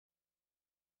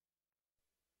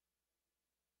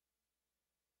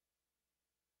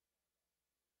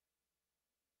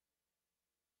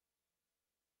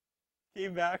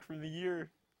Came back from the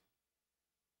year.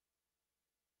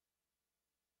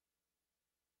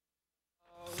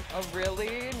 Oh,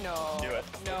 really? No. Do it.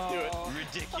 No. Do it.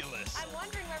 Ridiculous. I'm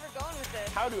wondering where we're going with this.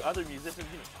 How do other musicians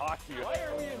even talk to you? Why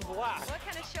are we in black? What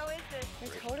kind of show is this?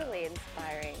 You're totally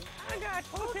inspiring. I got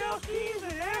hotel keys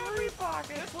in every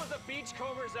pocket. This was a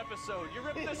Beachcombers episode. You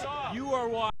ripped this off. You are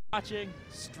watching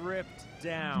Stripped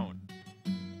Down.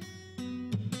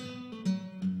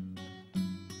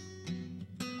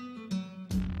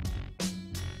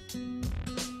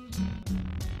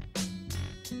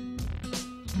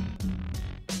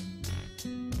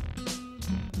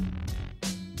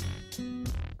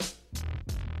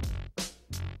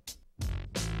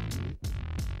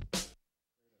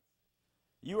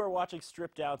 You are watching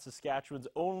Stripped Down, Saskatchewan's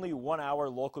only 1-hour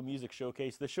local music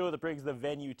showcase, the show that brings the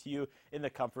venue to you in the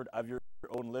comfort of your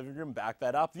own living room. Back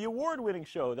that up. The award-winning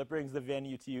show that brings the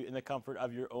venue to you in the comfort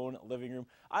of your own living room.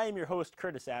 I am your host,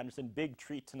 Curtis Anderson. Big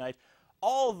treat tonight,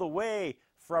 all the way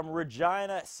from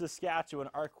Regina, Saskatchewan,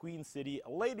 our Queen City.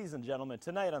 Ladies and gentlemen,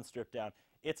 tonight on Stripped Down,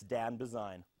 it's Dan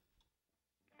Besuijen.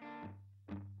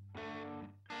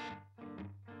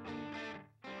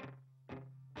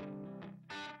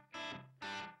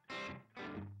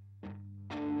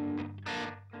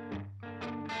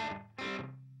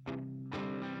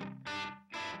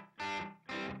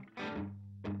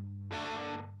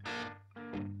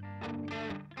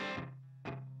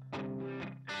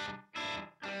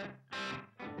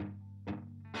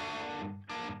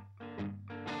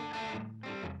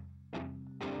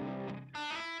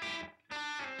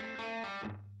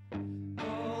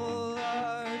 All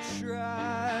our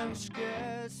trash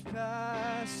gets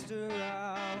passed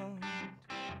around,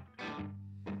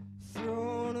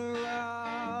 thrown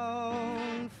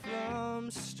around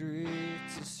from street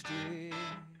to street.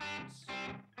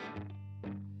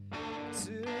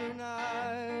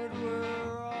 Tonight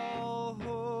we're all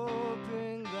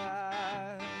hoping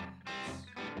that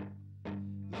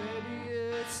maybe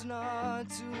it's not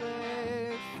too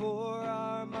late for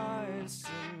our minds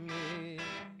to meet.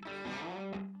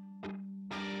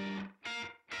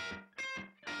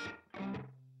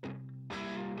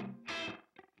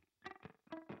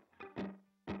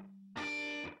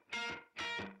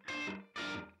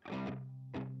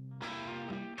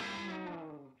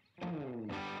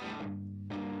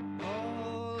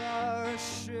 All our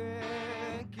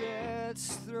shit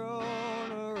gets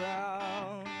thrown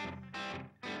around,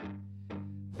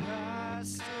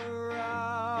 passed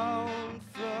around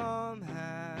from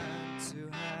hand to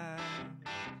hand.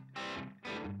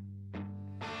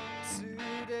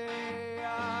 Today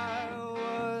I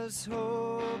was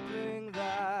hoping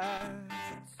that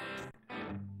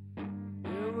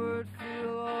it would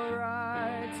feel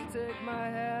alright to take my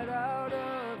head out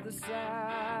of the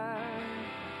sand.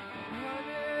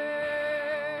 Running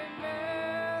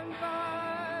in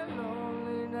my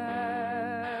loneliness.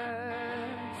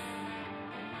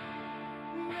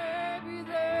 Maybe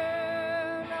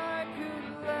then I could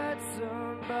let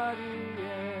somebody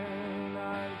in.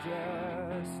 I'm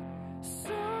just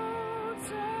so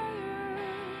tired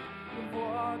of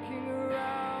walking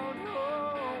around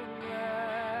homeless.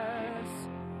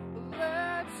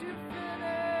 Let you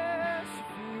finish if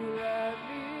you let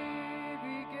me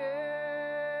begin.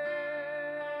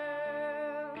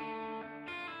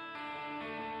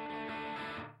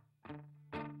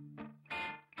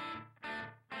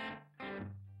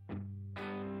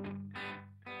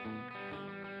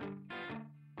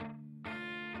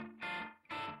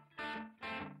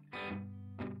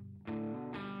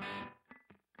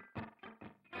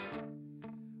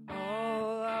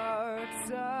 All our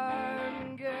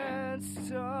time gets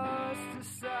tossed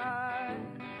aside.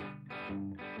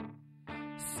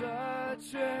 Such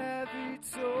a heavy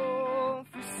toll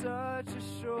for such a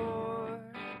short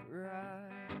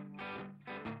ride.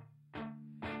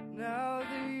 Now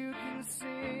that you can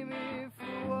see me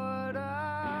for what I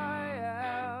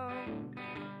am,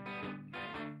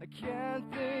 I can't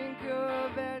think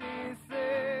of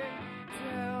anything to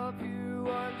help you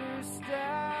understand.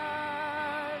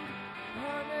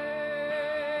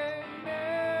 Honey,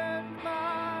 in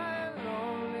my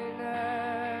loneliness.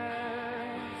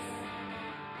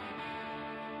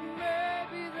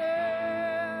 Maybe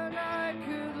then I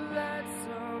could let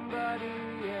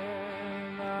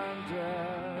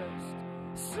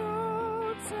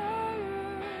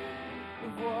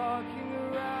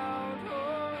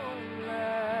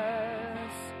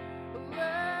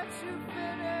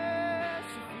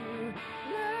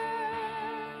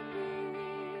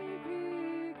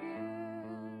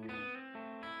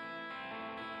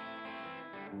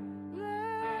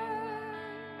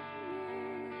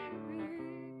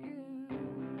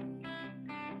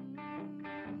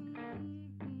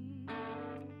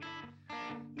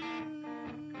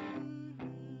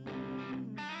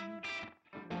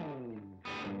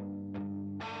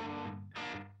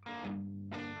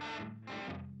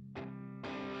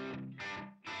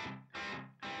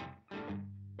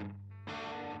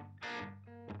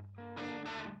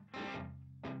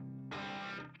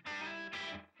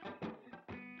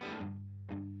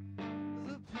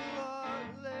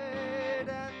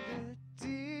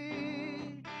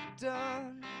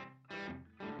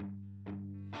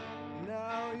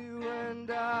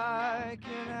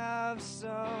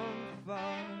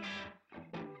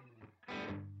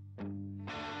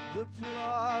the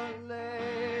plot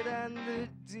laid and the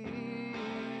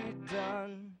deed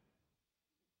done.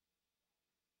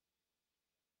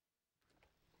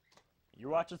 You're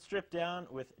watching Strip Down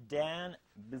with Dan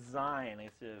Besuijen. I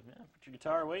said, yeah, put your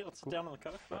guitar away. Let's sit down on the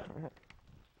couch, bud.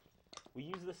 We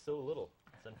use this so little.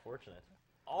 It's unfortunate.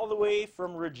 All the way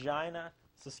from Regina,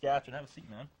 Saskatchewan. Have a seat,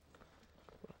 man.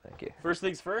 Thank you. First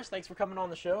things first, thanks for coming on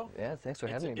the show. Yeah, thanks for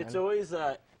having me, man.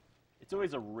 It's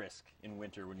always a risk in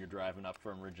winter when you're driving up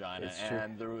from Regina. It's true.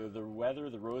 And the weather,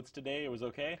 the roads today, it was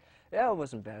okay? Yeah, it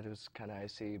wasn't bad. It was kind of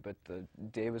icy, but the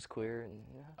day was clear. And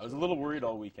yeah, I was a little worried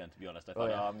all weekend, to be honest. I thought,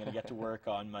 yeah. I'm going to get to work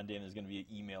on Monday and there's going to be an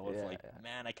email. It's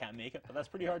man, I can't make it. But that's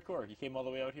pretty hardcore. You came all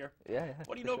the way out here? Yeah.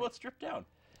 What do you know about Strip Down?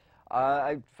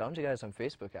 I found you guys on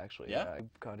Facebook, actually. Yeah? I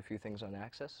got a few things on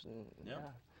Access. And,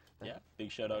 Yeah,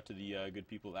 big shout out to the good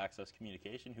people at Access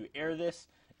Communication who air this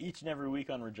each and every week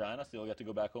on Regina, so you'll get to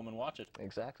go back home and watch it.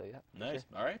 Exactly, yeah. Nice.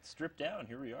 All right, Strip Down.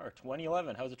 Here we are.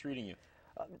 2011. How's it treating you?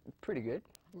 Pretty good.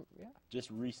 Yeah.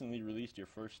 Just recently released your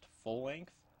first full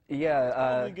length. Yeah.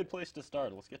 Probably a good place to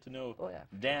start. Let's get to know yeah.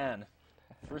 Dan.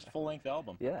 First full length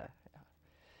album. Yeah.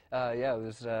 Yeah. It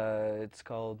was. It's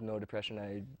called No Depression.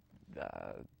 I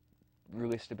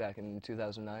released it back in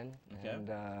 2009, Okay. and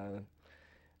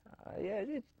yeah,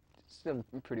 it's done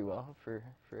pretty well for it.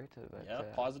 But, Yeah,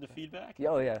 positive feedback? Yeah,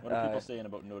 oh yeah. What are people saying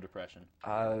about No Depression?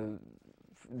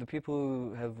 The people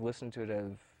who have listened to it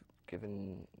have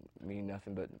given me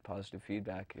nothing but positive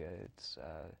feedback. It's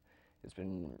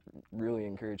been really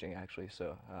encouraging, actually.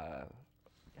 So,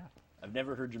 yeah. I've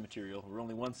never heard your material. We're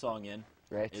only one song in.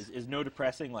 Right. Is No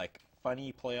Depressing like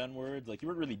funny play on words? Like you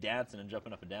weren't really dancing and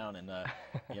jumping up and down, and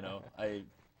you know, I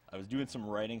was doing some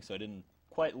writing, so I didn't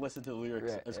quite listen to the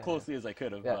lyrics as closely as I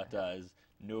could have. Yeah. But is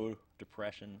No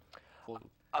Depression? What's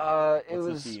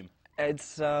the theme?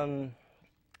 It's the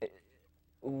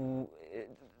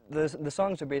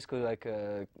songs are basically like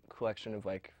a collection of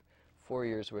like 4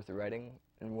 years worth of writing,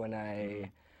 and when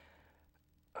I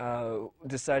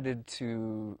decided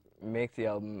to make the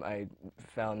album, I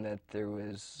found that there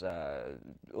was a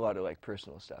lot of like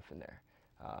personal stuff in there.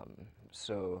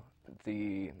 So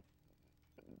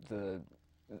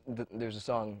there's a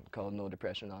song called No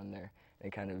Depression on there, and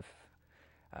it kind of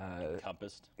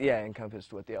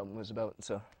encompassed what the album was about.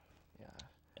 So, yeah.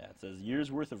 Yeah, it says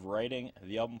years worth of writing.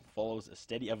 The album follows a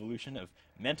steady evolution of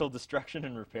mental destruction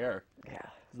and repair.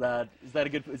 Yeah. Is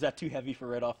that too heavy for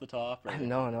right off the top? Or?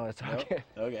 No, it's okay.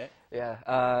 Okay.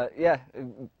 Yeah. Yeah.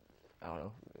 I don't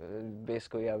know.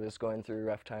 Basically, I was going through a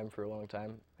rough time for a long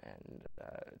time, and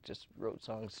just wrote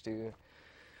songs to.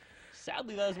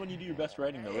 Sadly, that is when you do your best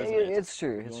writing, though, isn't it? It's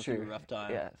true. You're It's going true. through a rough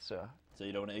time. Yeah. So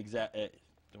you don't want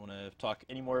to talk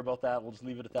any more about that. We'll just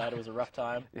leave it at that. It was a rough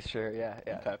time. sure. Yeah.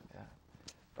 Okay. Yeah.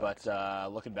 But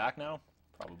looking back now,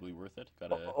 probably worth it.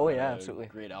 Got a a absolutely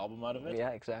great album out of it. Yeah.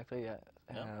 Exactly. Yeah.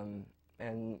 Yeah.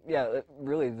 And yeah,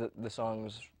 really, the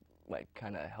songs like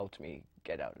kind of helped me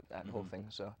get out of that whole thing.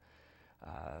 So,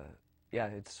 yeah,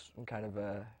 it's kind of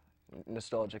a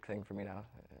nostalgic thing for me now,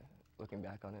 looking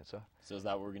back on it. So is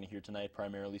that what we're going to hear tonight?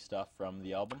 Primarily stuff from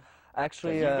the album?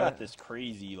 Actually, you've got this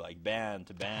crazy like band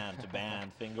to band to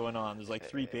band thing going on. There's like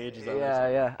 3 pages of it.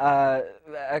 Yeah.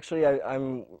 Actually,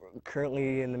 I'm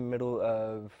currently in the middle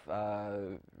of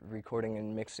recording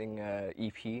and mixing an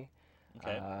EP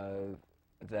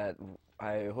that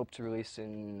I hope to release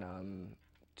in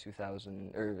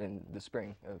 2000 or in the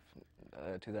spring of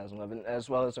 2011, as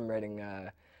well as I'm writing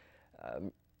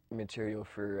material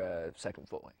for second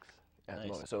full length at the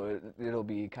moment. So it'll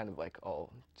be kind of like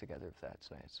all together if that's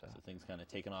nice. So things kind of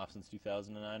taken off since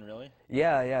 2009, really?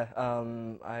 Yeah.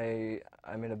 I'm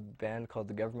in a band called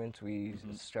The Government. We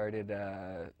started.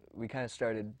 We kind of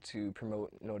started to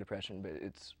promote No Depression, but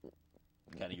it's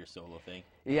kind of your solo thing.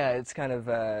 Yeah, it's kind of.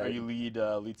 Are you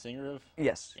lead singer of?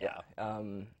 Yes. Yeah.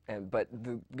 But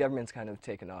The Government's kind of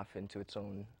taken off into its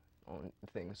own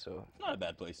thing, so it's not a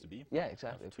bad place to be. Yeah,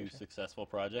 exactly. Two successful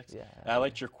projects. Yeah. I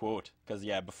liked your quote because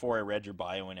before I read your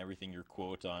bio and everything, your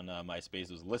quote on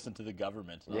MySpace was "Listen to the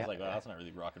government," and I was like, "Well, that's not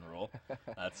really rock and roll."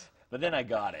 But then I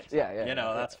got it. Yeah.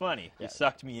 That's funny. You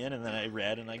sucked me in, and then I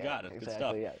read and I got it. Exactly, Good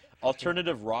stuff. yeah.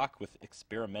 Alternative rock with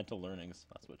experimental learnings.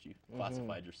 That's what you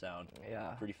classified your sound.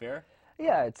 Yeah. Pretty fair.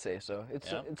 Yeah, I'd say so.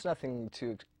 It's nothing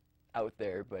too out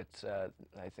there, but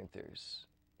I think there's,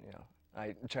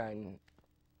 I try and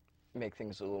make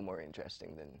things a little more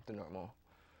interesting than the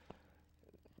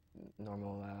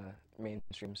normal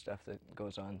mainstream stuff that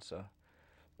goes on. So,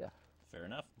 yeah. Fair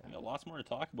enough. We got lots more to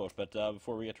talk about, but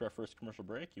before we get to our first commercial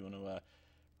break, you want to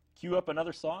cue up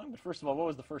another song? But first of all, what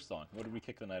was the first song? What did we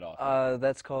kick the night off with?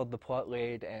 That's called The Plot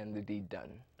Laid and the Deed Done.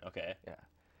 Okay. Yeah.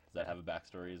 Does that have a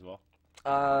backstory as well?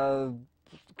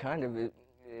 Kind of. It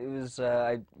was.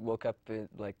 I woke up at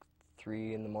like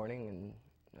 3 in the morning and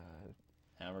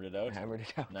Hammered it out? hammered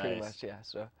it out pretty Nice. much. Yeah.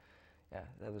 So, yeah,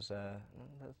 that was.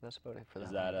 That's about it for that.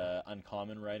 Is that a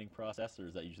uncommon writing process, or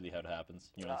is that usually how it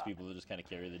happens? You know, it's people that just kind of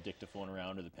carry the dictaphone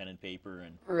around or the pen and paper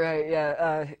and... Right.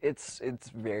 Yeah. It's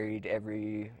varied.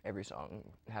 Every song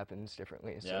happens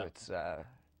differently. So Yeah. it's yeah.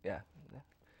 Yeah.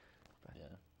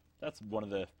 That's one of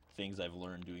the things I've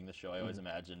learned doing the show. I always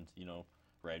imagined, you know,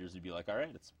 writers would be like, all right,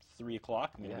 it's 3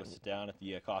 o'clock. I'm going to Yeah. go sit down at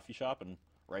the coffee shop and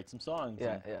write some songs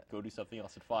Yeah, and yeah. go do something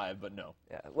else at 5. But no,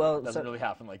 Yeah. Well, it doesn't really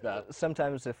happen like that.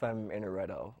 sometimes if I'm in a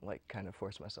rut, I'll like kind of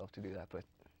force myself to do that. But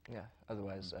yeah,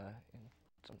 otherwise,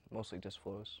 it's mostly just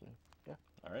flows. And, yeah.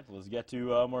 All right, let's get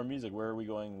to more music. Where are we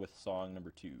going with song number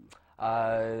 2?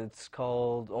 It's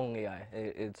called Only I.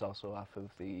 It's also off of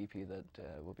the EP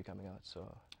that will be coming out. So.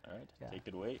 All right, Yeah. take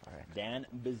it away. All right. Dan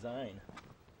Besuijen.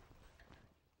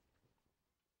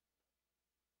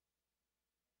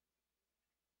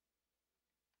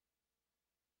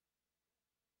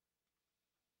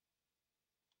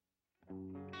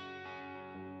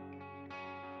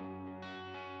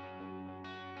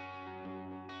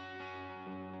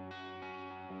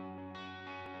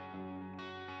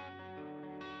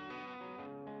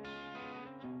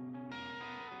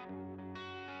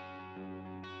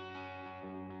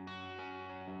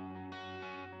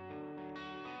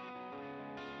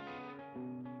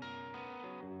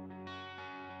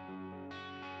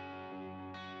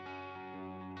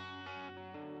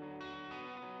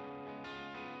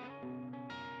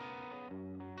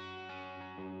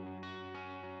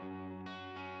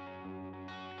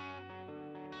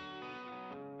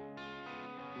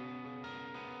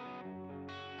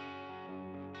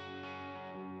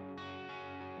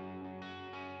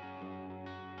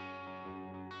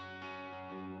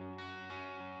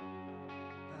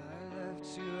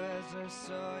 You as I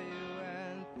saw you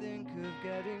and think of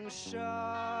getting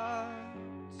shot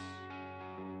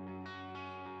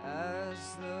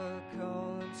as the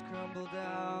columns crumble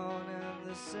down and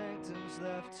the sanctum's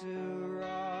left to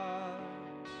rot.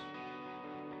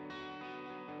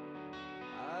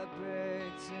 I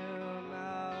begged him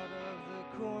out of the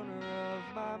corner of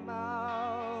my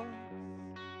mouth.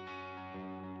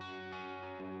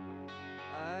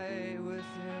 I ate with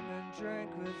him and drank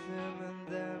with him and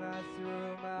then I threw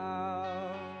him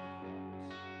out.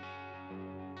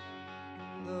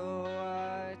 And though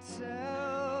I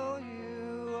tell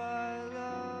you I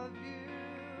love you,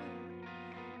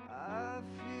 I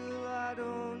feel I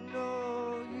don't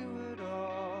know you at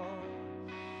all.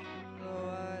 And though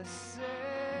I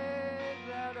say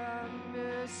that I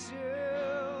miss you,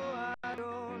 I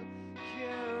don't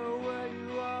care where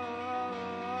you are.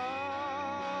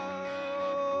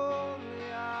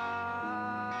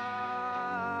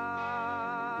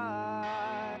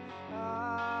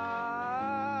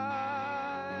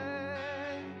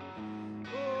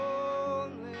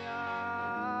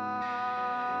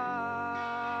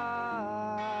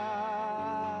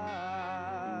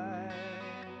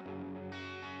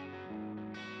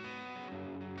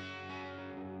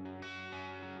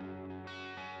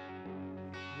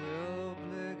 Will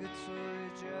obligatory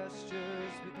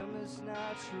gestures become as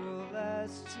natural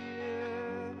as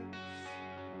tears?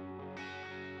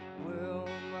 Will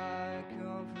my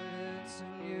confidence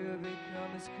in you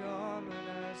become as common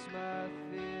as my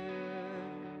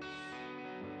fears?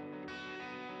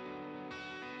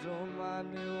 Don't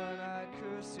mind me when I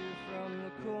curse you from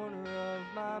the corner of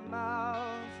my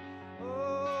mouth.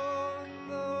 Oh,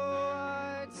 though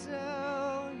I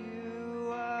tell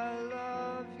you I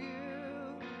love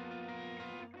you,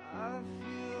 I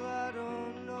feel I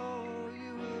don't know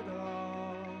you at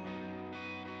all.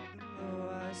 Though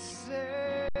I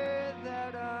say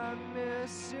that I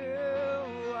miss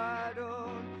you, I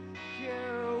don't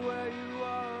care where you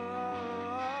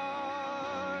are.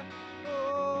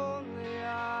 Only I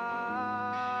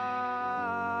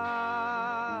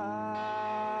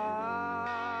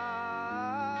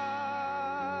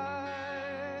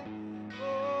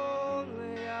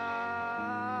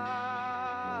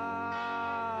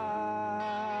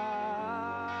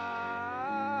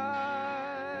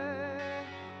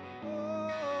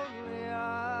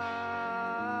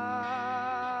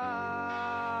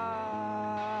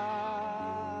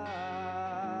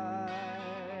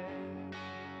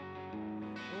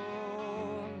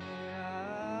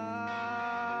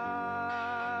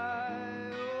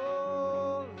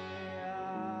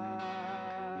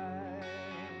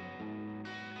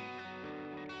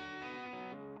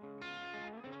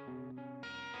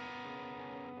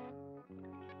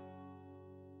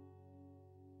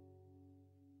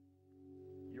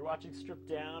You're watching Stripped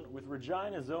Down with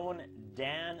Regina's own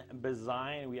Dan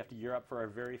Besuijen. We have to gear up for our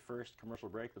very first commercial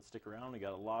break, but stick around. We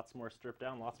got lots more Stripped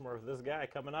Down, lots more with this guy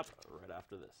coming up right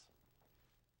after this.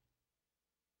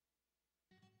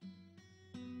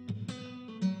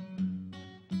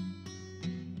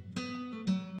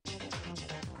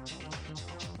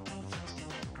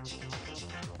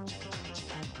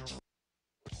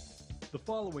 The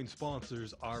following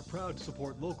sponsors are proud to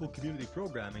support local community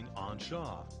programming on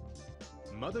Shaw.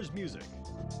 Mother's Music.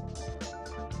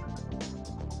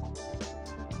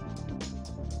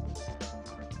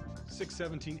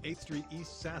 (617 8th Street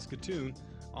East, Saskatoon),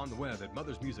 on the web at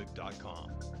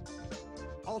mothersmusic.com.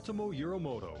 Ultimo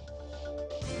Euromoto.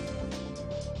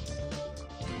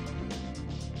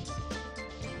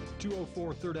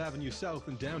 (204 3rd Avenue South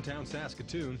in downtown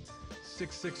Saskatoon),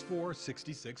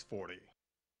 664-6640.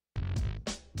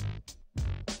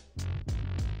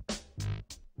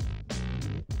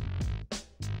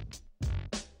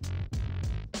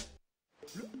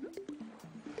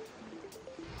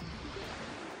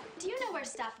 Do you know where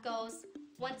stuff goes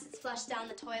once it's flushed down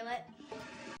the toilet?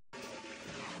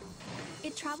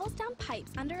 It travels down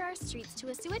pipes under our streets to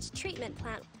a sewage treatment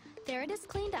plant. There it is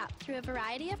cleaned up through a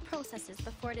variety of processes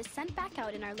before it is sent back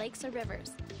out in our lakes or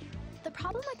rivers. The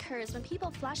problem occurs when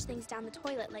people flush things down the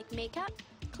toilet like makeup,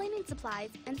 cleaning supplies,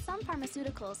 and some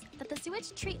pharmaceuticals that the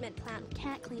sewage treatment plant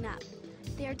can't clean up.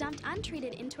 They are dumped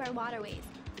untreated into our waterways,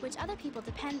 which other people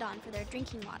depend on for their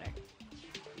drinking water.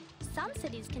 Some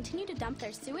cities continue to dump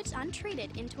their sewage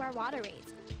untreated into our waterways,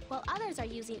 while others are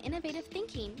using innovative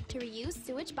thinking to reuse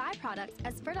sewage byproducts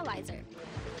as fertilizer.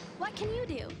 What can you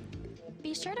do?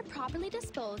 Be sure to properly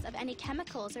dispose of any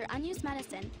chemicals or unused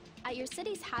medicine at your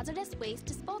city's hazardous waste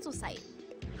disposal site.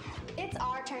 It's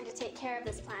our turn to take care of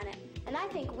this planet, and I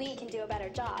think we can do a better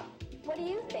job. What do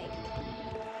you think?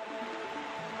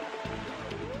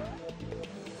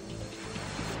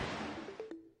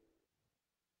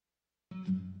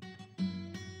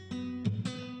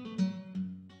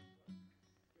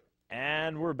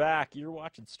 And we're back. You're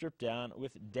watching Stripped Down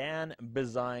with Dan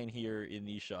Besuijen here in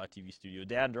the Shaw TV studio.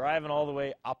 Dan driving all the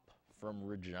way up from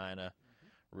Regina,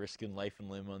 risking life and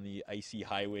limb on the icy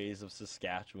highways of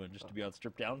Saskatchewan just to be on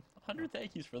Stripped Down. 100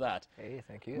 thank yous for that. Hey,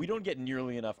 thank you. We don't get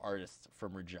nearly enough artists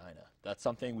from Regina. That's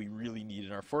something we really need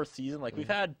in our fourth season. Like, we've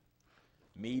had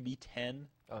maybe 10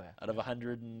 out of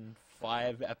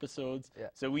 105 episodes. Yeah.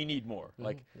 So we need more.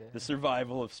 Like, the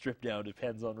survival of Stripped Down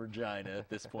depends on Regina at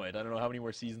this point. I don't know how many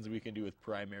more seasons we can do with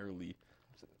primarily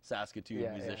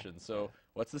Saskatoon musicians. So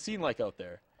what's the scene like out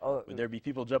there? Would there be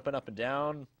people jumping up and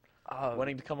down,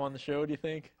 wanting to come on the show, do you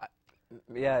think?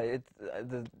 Yeah,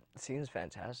 the scene's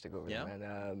fantastic over there,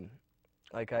 man.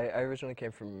 Like, I originally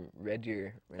came from Red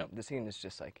Deer. The scene is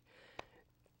just like,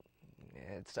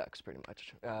 it sucks pretty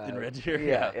much. In Red Deer?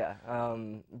 Yeah.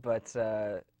 But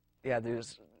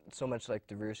there's so much like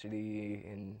diversity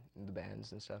in the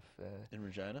bands and stuff. In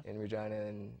Regina? In Regina,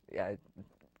 and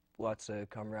lots of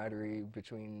camaraderie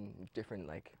between different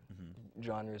like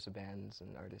genres of bands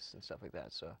and artists and stuff like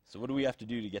that. So what do we have to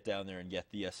do to get down there and get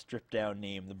the Stripped Down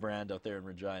name, the brand out there in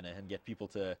Regina, and get people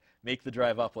to make the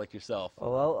drive up like yourself?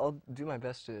 Well, I'll do my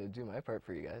best to do my part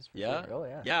for you guys. For yeah? Sure. Oh,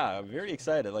 yeah. Yeah, I'm very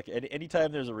excited. Like,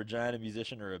 anytime there's a Regina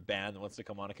musician or a band that wants to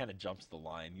come on, it kind of jumps the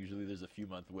line. Usually there's a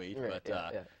few-month wait, right,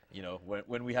 but, you know,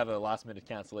 when we have a last-minute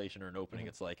cancellation or an opening,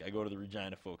 it's like I go to the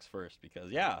Regina folks first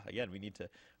because, again, we need to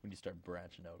start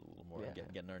branching out a little more and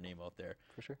getting our name out there.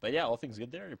 For sure. But, all things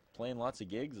good there. You're playing lots of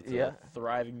gigs. It's a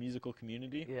thriving musical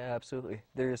community. Yeah, absolutely.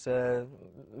 There's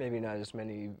maybe not as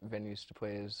many venues to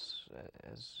play as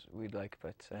we'd like,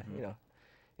 but you know,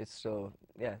 it's still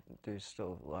there's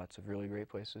still lots of really great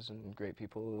places and great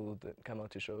people that come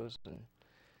out to shows, and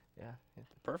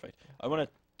perfect. I want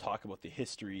to talk about the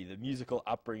history, the musical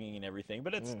upbringing, and everything,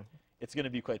 but it's going to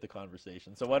be quite the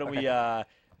conversation. So why don't we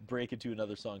break into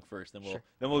another song first, then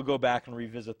we'll go back and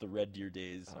revisit the Red Deer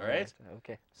days. All right?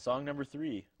 Okay. Song number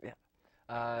 3.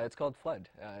 Yeah. It's called Flood.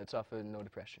 It's off of No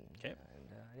Depression. Okay.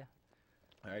 And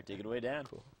All right, take it away, Dan.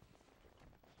 Cool.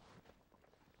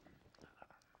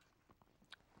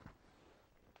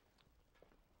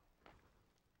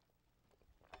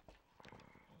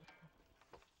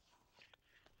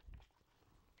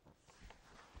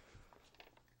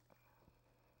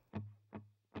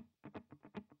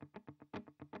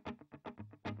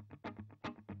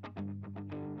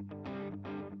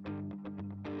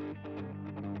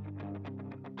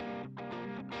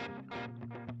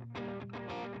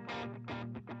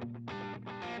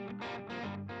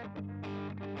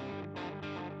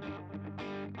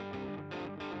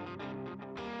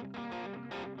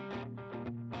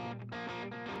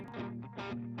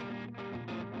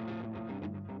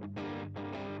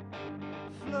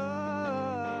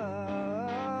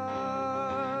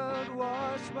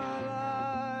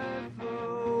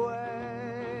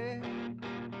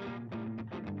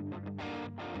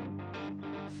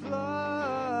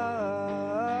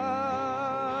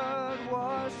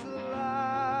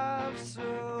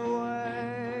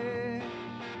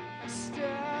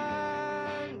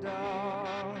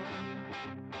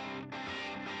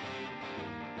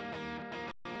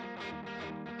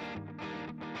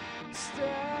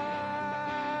 stand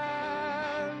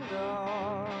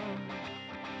on.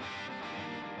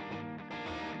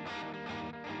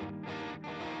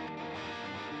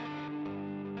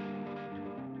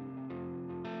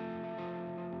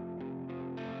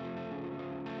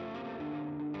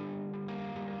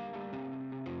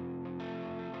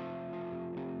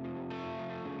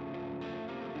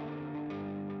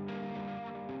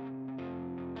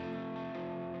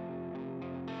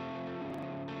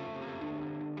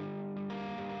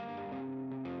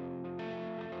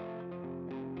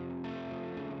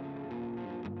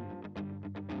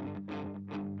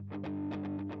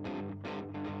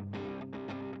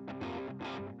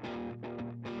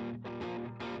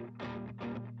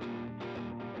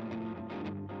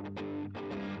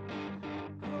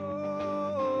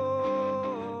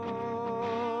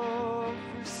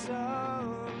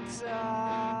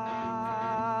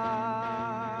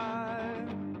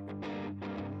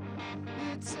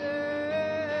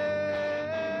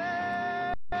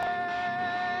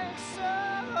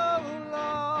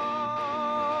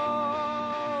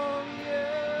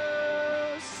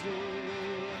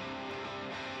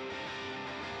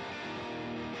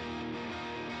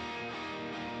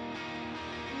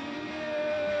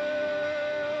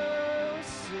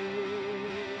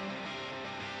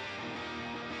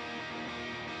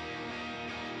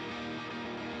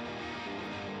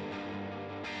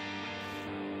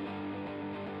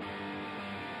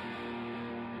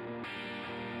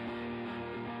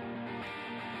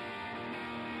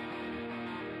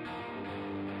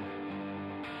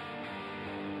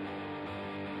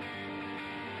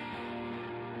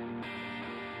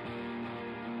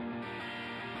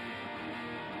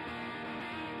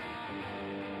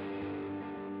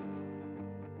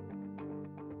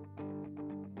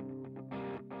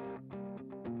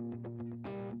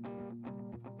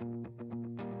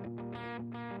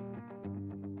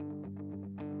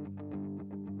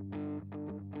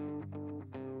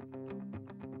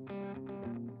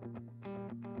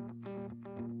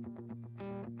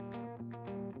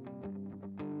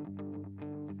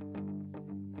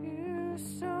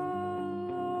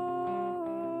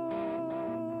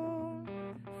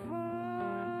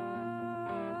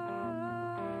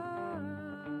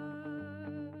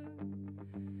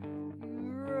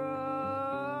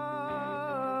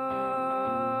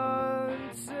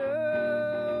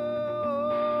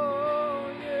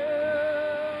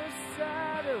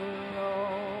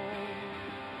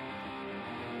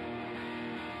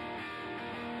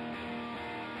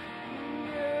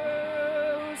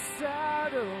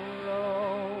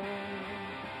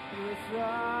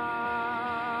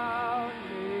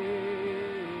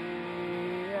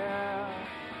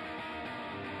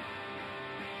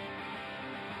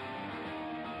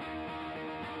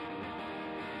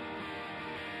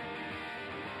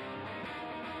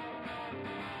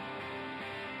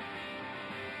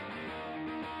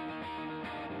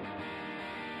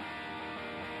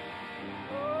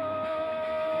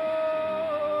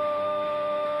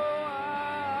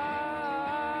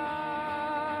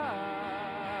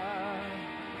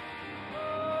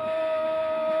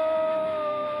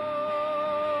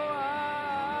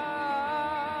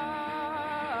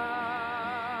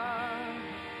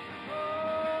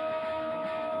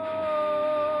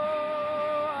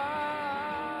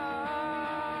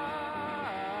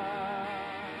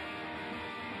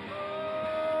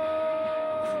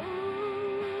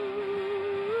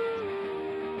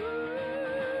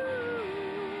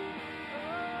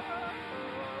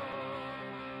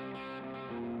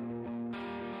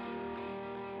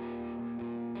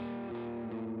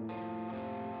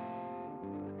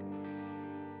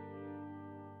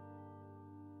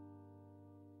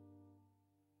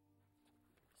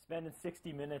 Spending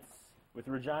 60 minutes with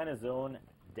Regina's own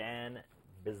Dan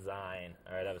Besuijen.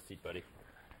 All right, have a seat, buddy.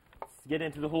 Let's get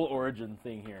into the whole origin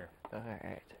thing here. All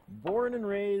right. Born and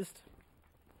raised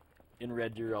in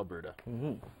Red Deer, Alberta.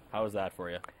 Mm-hmm. How was that for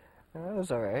you? That was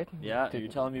all right. Yeah, you were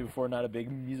telling me before, not a big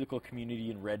musical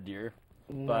community in Red Deer.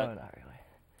 No, but not really.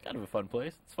 Kind of a fun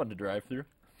place. It's fun to drive through.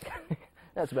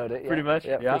 That's about it. Yeah. Pretty much.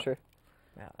 Yeah, for sure.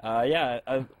 Yeah.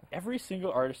 Every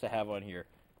single artist I have on here,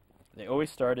 they always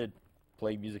started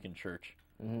playing music in church.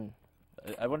 Mm-hmm.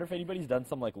 I wonder if anybody's done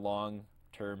some like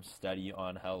long-term study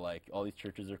on how like all these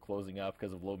churches are closing up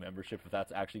because of low membership. If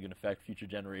that's actually going to affect future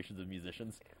generations of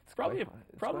musicians, it's probably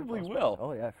will.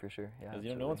 Oh yeah, for sure. Yeah,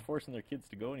 because no one's forcing their kids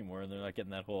to go anymore, and they're not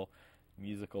getting that whole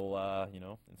musical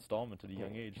installment at a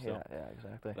young age. So yeah,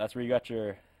 exactly. That's where you got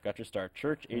your start.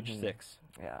 Church, age 6.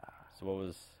 Yeah.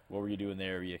 So what were you doing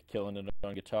there? Were you killing it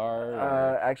on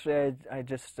guitar? Actually, I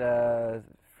just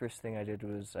first thing I did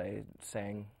was I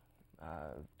sang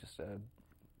just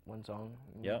one song.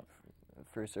 Yeah.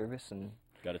 first service, and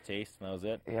got a taste, and that was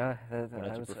it. yeah, I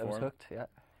Wanted to was perform? hooked. Yeah,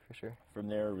 for sure. From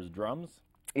there, it was drums.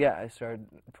 Yeah, I started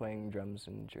playing drums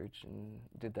in church and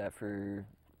did that for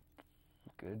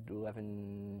a good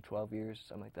 11, 12 years,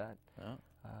 something like that. Oh.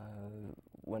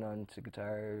 Went on to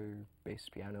guitar, bass,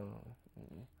 piano,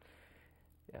 and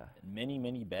yeah. And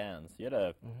many bands. You had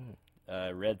a.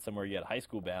 I read somewhere you had a high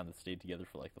school band that stayed together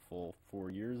for like the full 4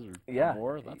 years or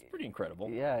more. That's pretty incredible.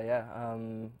 Yeah, yeah.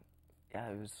 Yeah,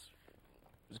 it was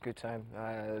a good time.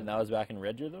 And that was back in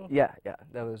Red Deer, though? Yeah, yeah.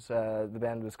 That was the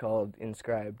band was called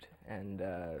Inscribed, and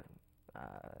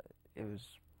it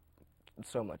was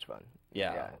so much fun.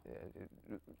 Yeah.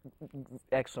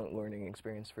 Excellent learning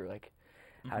experience for like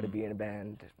how to be in a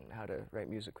band, and how to write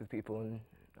music with people, and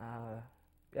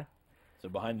yeah. So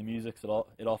behind the music,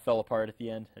 it all fell apart at the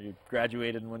end. You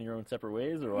graduated and went your own separate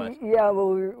ways, or what? Yeah, well,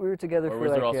 we were together or for was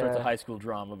like. there all sorts of high school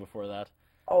drama before that?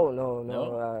 Oh no.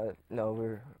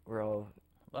 We're all.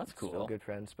 That's cool. Still good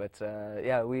friends, but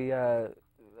yeah, we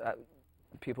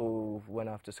people went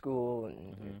off to school,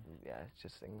 and yeah, it's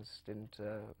just things didn't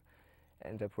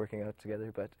end up working out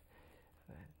together. But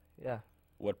yeah.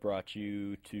 What brought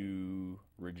you to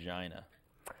Regina?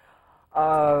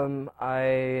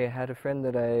 I had a friend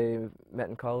that I met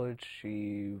in college.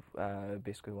 She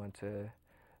basically wanted to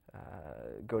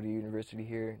go to university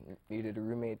here, needed a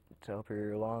roommate to help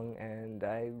her along, and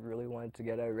I really wanted to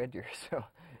get out of Red Deer, so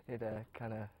it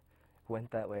kind of went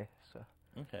that way. So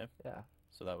okay, yeah.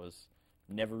 So that was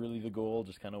never really the goal;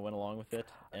 just kind of went along with it.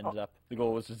 Ended up the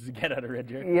goal was just to get out of Red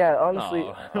Deer. Yeah,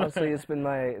 honestly, it's been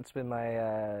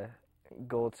my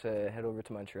goal to head over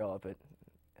to Montreal, but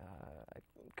I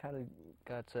kind of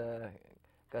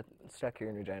got stuck here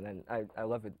in Regina, and I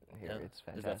love it here. Yeah. It's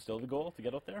fantastic. Is that still the goal to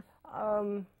get out there?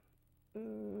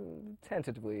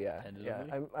 Tentatively, yeah. Tentatively?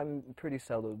 Yeah, I'm pretty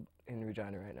settled in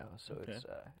Regina right now, so Okay.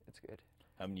 it's good.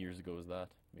 How many years ago was that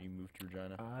when you moved to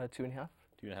Regina? 2.5.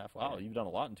 2.5. Wow, you've done a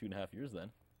lot in 2.5 years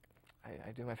then.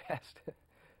 I do my best.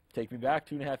 Take me back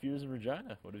 2.5 years in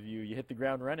Regina. What have you hit the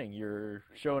ground running? You're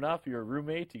showing up, you're a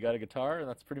roommate, you got a guitar, and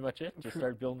that's pretty much it? Just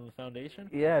start building the foundation?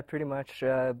 Yeah, pretty much.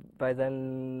 By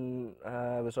then,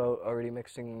 I was already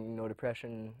mixing No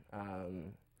Depression.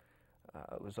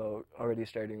 Was already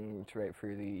starting to write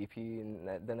for the EP, and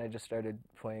then I just started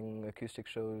playing acoustic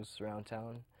shows around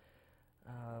town,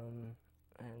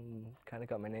 and kind of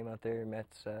got my name out there. Met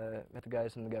the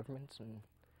guys in the government, and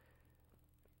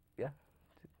yeah.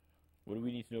 What do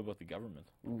we need to know about the government?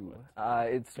 Ooh,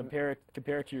 it's compare it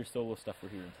to your solo stuff we're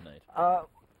hearing tonight.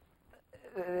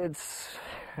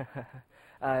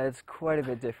 It's quite a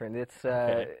bit different. It's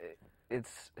okay.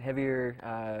 It's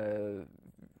heavier,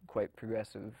 quite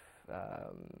progressive.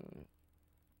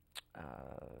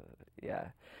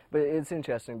 Yeah, but it's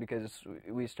interesting because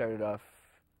we started off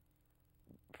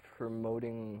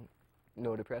promoting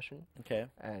No Depression. Okay.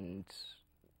 And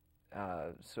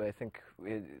so I think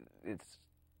it's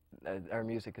our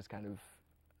music is kind of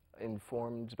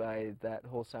informed by that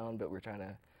whole sound, but we're trying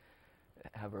to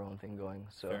have our own thing going.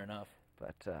 So fair enough.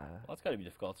 But well, that's got to be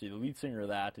difficult. So you're the lead singer of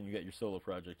that, and you got your solo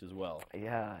project as well.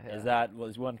 Yeah.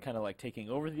 Was one kind of like taking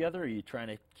over the other? Or are you trying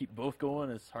to keep both going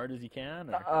as hard as you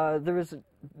can? Or? There was a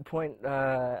point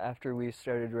after we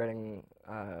started writing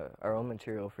our own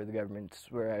material for the government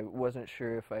where I wasn't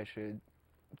sure if I should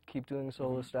keep doing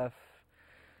solo stuff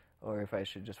or if I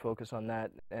should just focus on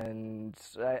that. And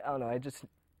I don't know, I just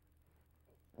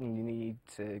need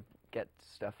to get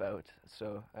stuff out.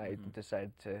 So I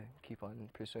decided to keep on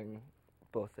pursuing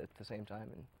both at the same time.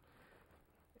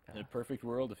 And in a perfect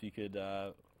world, if you could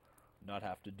not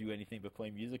have to do anything but play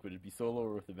music, would it be solo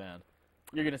or with the band?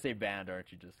 You're gonna say band,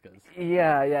 aren't you? Just because?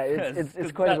 Yeah,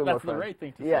 it's quite a bit more fun. That's the right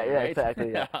thing to say, yeah, right?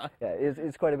 Exactly. Yeah,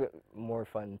 it's quite a bit more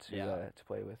fun to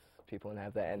play with people and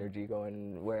have that energy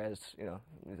going. Whereas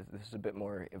this is a bit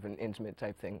more of an intimate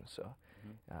type thing. So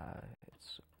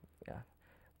it's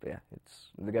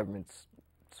the government's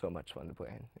so much fun to play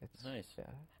in. It's nice.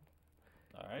 Yeah.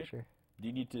 All right. Sure. Do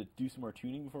you need to do some more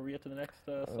tuning before we get to the next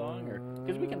song, or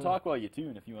because we can talk while you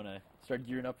tune if you want to start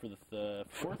gearing up for the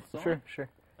fourth song? Sure.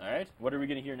 All right. What are we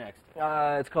gonna hear next?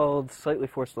 It's called "Slightly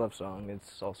Forced Love Song."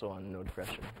 It's also on No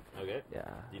Depression. Okay. Yeah.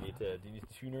 Do you need to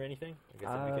tune or anything? I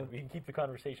guess we can keep the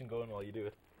conversation going while you do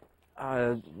it.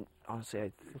 Honestly,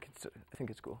 I think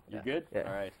it's cool. You're good? Yeah.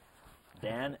 All right.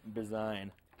 Dan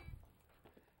Besuijen.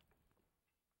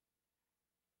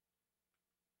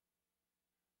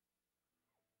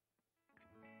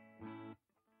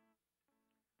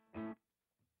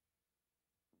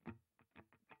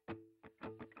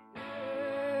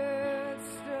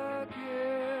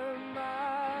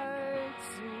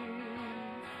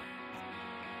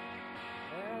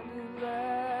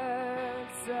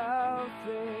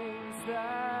 things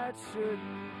that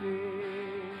shouldn't be.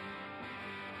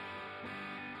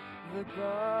 The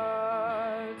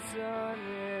button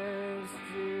is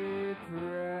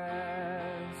depressed.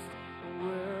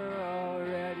 We're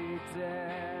already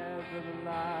dead, but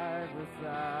alive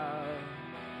without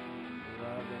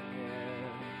loving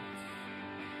it.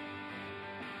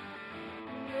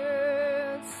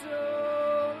 It's so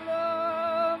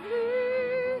lovely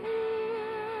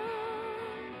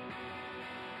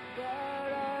that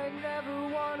I never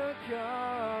want to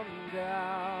come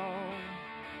down.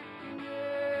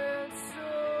 It's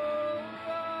so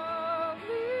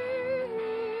lovely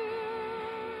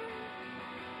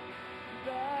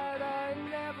that I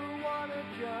never want to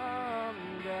come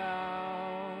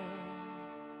down.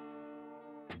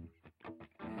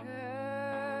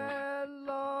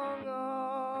 Headlong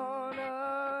on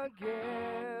a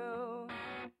gale,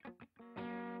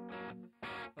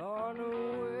 on a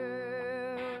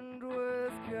wind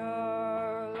with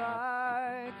car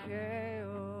like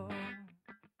hail,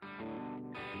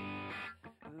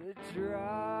 the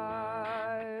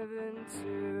drive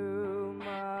into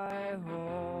my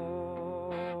home.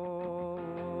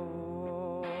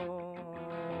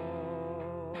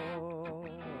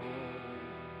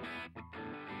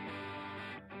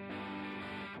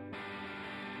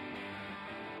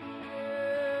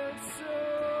 It's so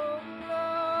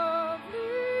lovely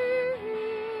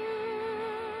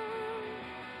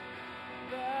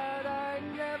that I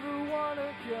never want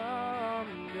to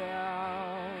come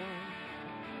down.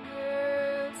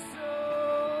 It's so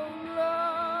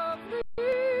lovely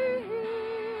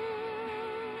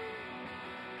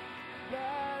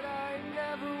that I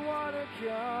never want to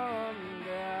come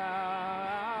down.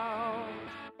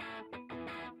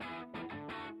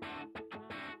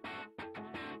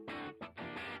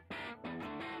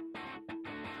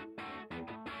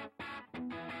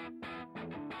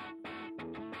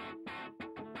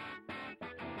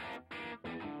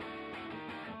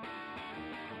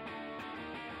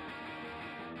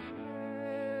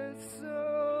 It's so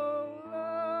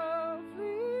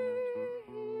lovely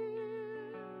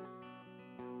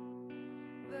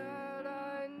that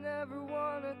I never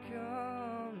want to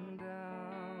come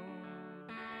down.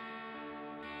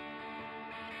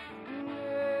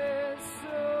 It's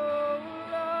so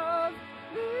lovely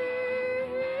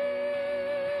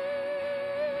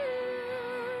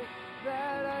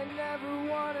that I never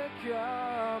want to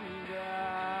come down.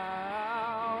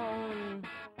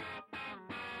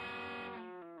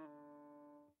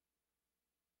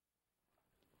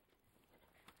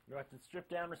 You're watching Strip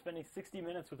Down. We're spending 60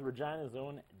 minutes with Regina's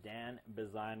own Dan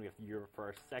Besuijen. We have to gear up for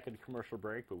our second commercial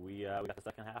break, but we got the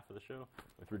second half of the show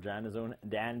with Regina's own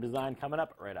Dan Besuijen coming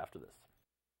up right after this.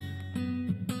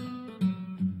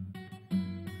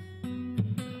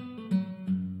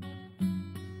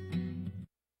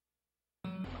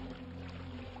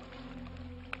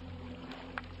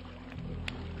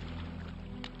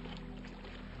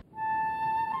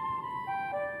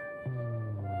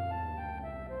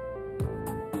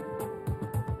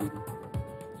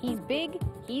 He's big,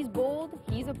 he's bold,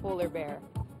 he's a polar bear.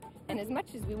 And as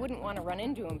much as we wouldn't want to run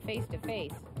into him face to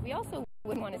face, we also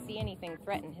wouldn't want to see anything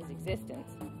threaten his existence.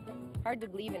 Hard to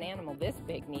believe an animal this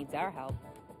big needs our help.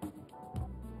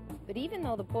 But even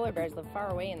though the polar bears live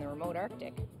far away in the remote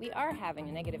Arctic, we are having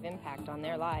a negative impact on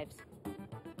their lives.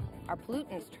 Our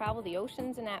pollutants travel the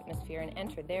oceans and atmosphere and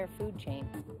enter their food chain.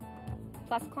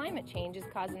 Plus, climate change is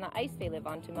causing the ice they live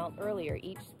on to melt earlier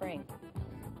each spring.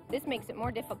 This makes it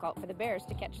more difficult for the bears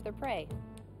to catch their prey.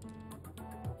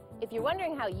 If you're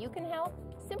wondering how you can help,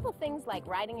 simple things like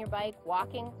riding your bike,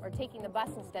 walking, or taking the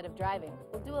bus instead of driving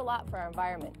will do a lot for our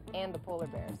environment and the polar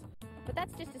bears. But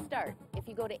that's just a start. If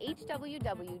you go to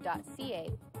hww.ca,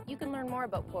 you can learn more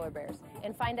about polar bears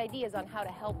and find ideas on how to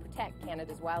help protect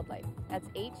Canada's wildlife. That's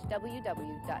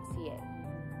hww.ca.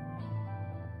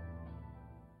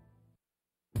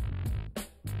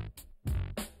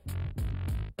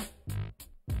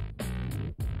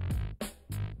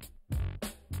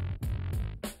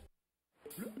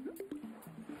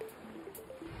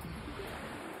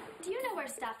 Do you know where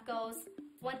stuff goes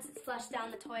once it's flushed down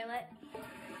the toilet?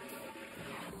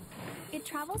 It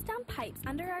travels down pipes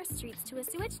under our streets to a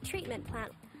sewage treatment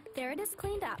plant. There it is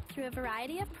cleaned up through a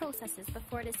variety of processes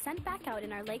before it is sent back out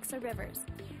in our lakes or rivers.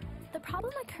 The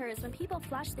problem occurs when people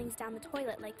flush things down the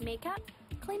toilet like makeup,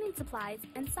 cleaning supplies,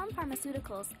 and some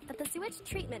pharmaceuticals that the sewage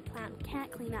treatment plant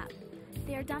can't clean up.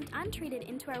 They are dumped untreated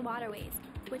into our waterways,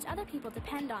 which other people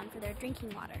depend on for their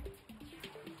drinking water.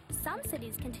 Some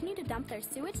cities continue to dump their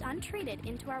sewage untreated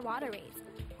into our waterways,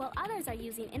 while others are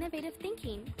using innovative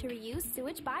thinking to reuse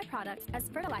sewage byproducts as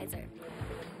fertilizer.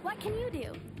 What can you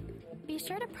do? Be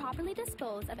sure to properly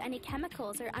dispose of any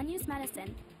chemicals or unused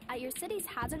medicine at your city's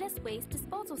hazardous waste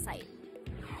disposal site.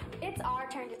 It's our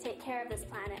turn to take care of this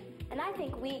planet, and I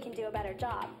think we can do a better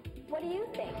job. What do you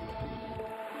think?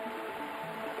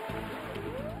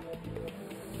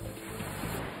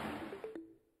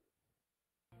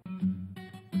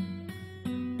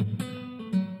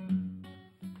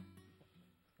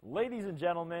 Ladies and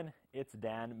gentlemen, it's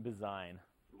Dan Besuijen.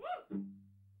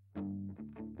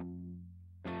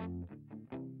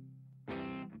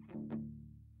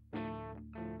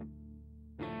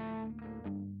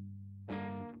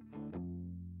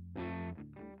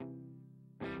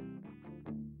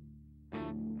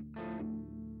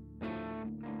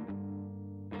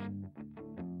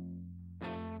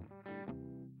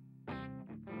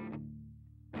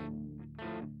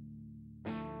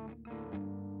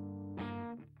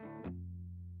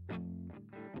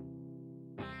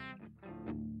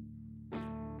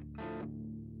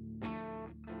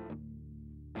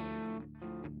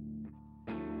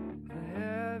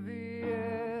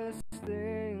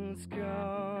 Things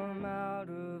come out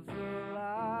of the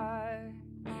lights,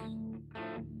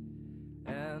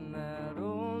 and that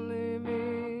only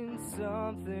means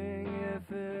something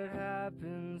if it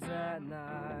happens at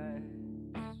night.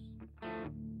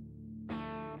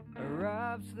 I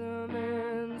wrapped them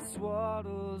in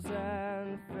swaddles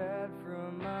and fed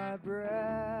from my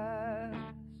breast,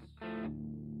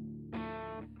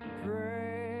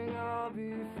 praying I'll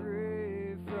be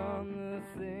free from the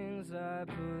things I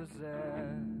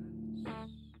possess.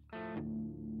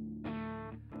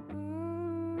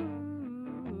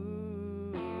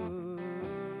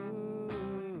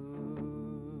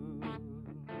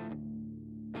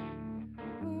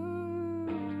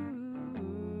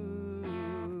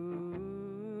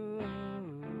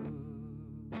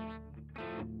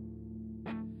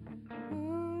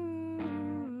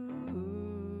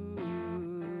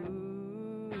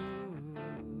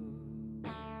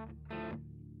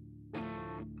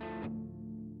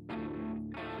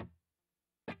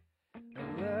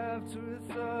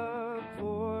 With a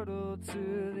portal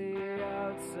to the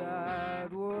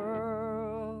outside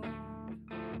world,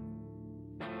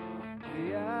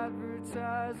 the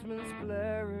advertisements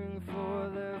blaring for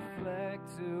their flag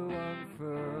to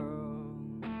unfurl.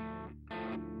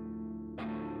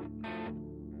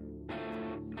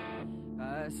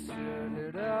 I stood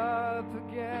it up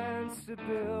against a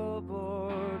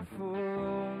billboard for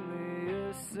only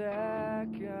a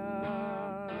second.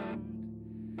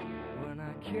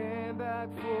 Came back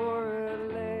for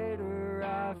it later,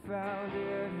 I found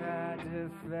it had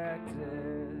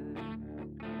defected.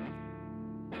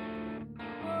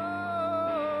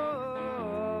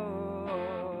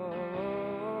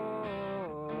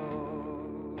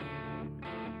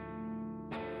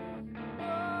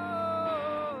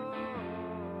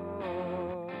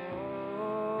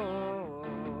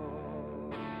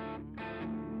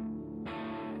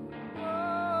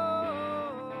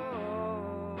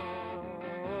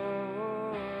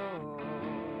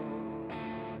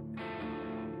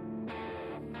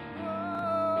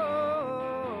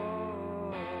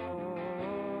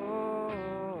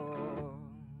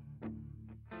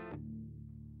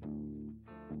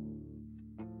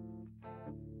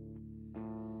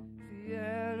 The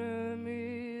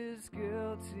enemy is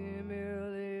guilty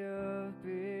merely of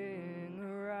being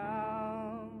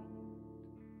around.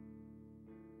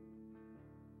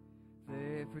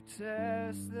 They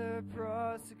protest their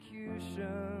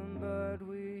prosecution, but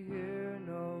we hear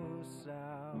no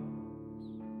sounds.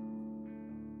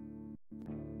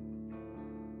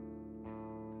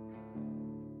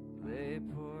 They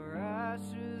pour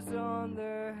ashes on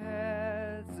their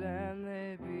heads and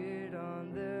they beat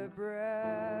on their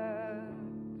breasts,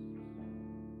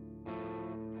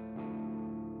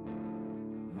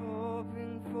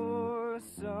 hoping for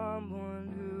someone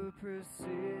who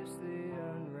perceives the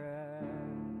unrest.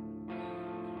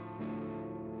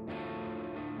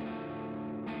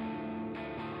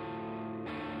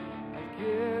 I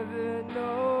give it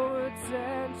no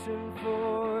attention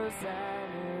for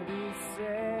sanity's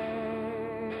sake.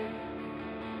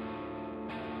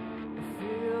 I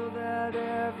feel that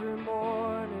every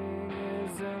morning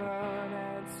is an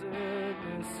unanswered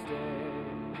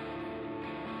mistake.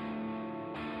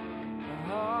 I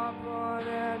hop on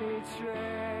any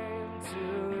train to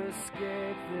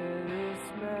escape this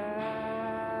mess,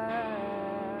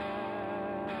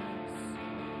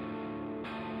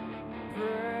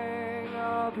 praying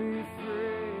I'll be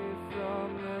free from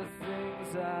the things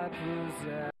I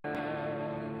possess.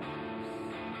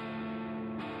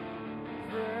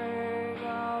 Praying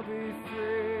I'll be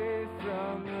free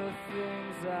from the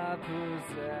things I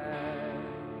possess.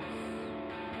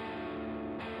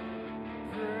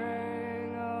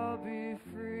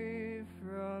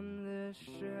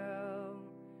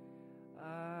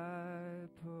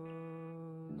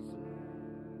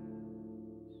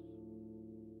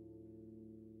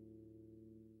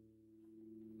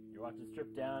 You're watching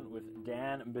Strip Down with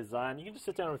Dan Besuijen. You can just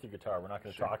sit down with your guitar. We're not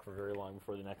going to talk for very long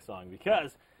before the next song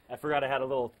because I forgot I had a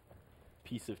little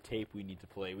piece of tape we need to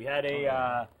play. We had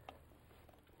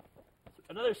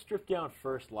another Strip Down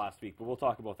first last week, but we'll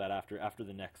talk about that after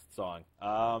the next song.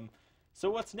 So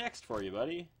what's next for you,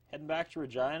 buddy? Heading back to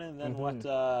Regina, and then what?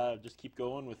 Just keep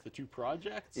going with the two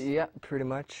projects? Yeah, pretty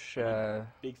much.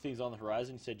 Big things on the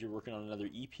horizon. You said you're working on another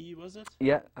EP, was it?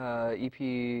 Yeah, EP,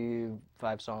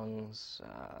 5 songs.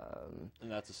 And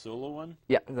that's a solo one?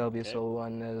 Yeah, that'll be a solo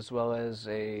one, as well as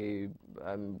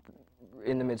I'm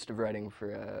in the midst of writing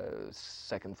for a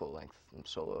second full-length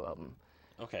solo album.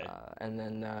 Okay. And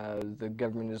then the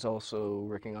government is also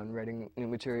working on writing new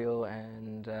material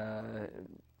and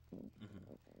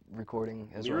recording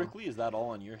as well. Lyrically, is that all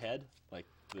on your head? Like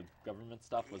the government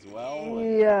stuff as well?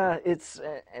 Yeah, it's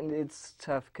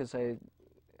tough because I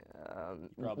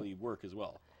probably work as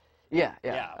well. Yeah.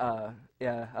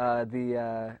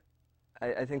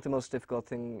 I think the most difficult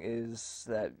thing is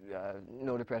that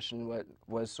No Depression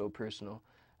was so personal,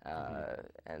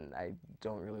 and I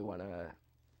don't really want to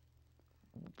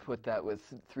put that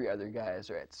with 3 other guys,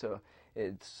 right? So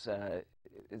it's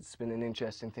been an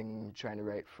interesting thing trying to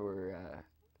write for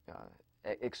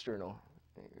external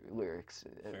lyrics.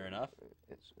 Fair enough.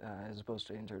 As opposed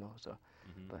to internal. So,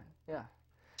 but yeah.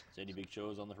 Is any big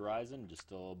shows on the horizon? Just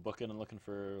still booking and looking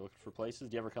for places?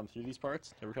 Do you ever come through these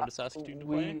parts? Ever come to Saskatoon to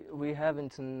play? We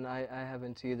haven't, and I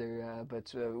haven't either.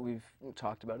 But we've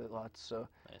talked about it lots. So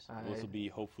nice. Well, this will be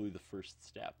hopefully the first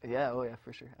step. Yeah. Oh yeah,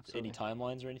 for sure. Absolutely. Any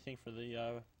timelines or anything for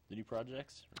the new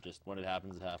projects, or just when it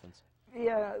happens, it happens?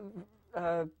 Yeah.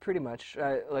 Pretty much.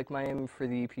 Like my aim for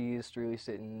the EP is to release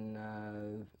it in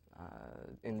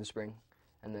the spring,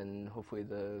 and then hopefully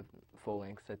the full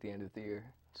length at the end of the year.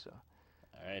 So.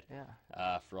 All right.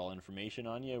 Yeah. For all information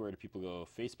on you, where do people go?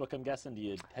 Facebook, I'm guessing.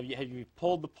 Have you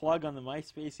pulled the plug on the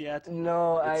MySpace yet?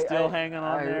 No, it's still hanging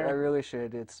on there. I really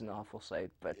should. It's an awful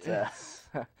site, but it's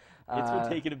been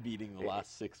taking a beating the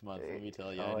last 6 months. Let me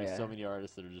tell you. I know so many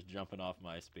artists that are just jumping off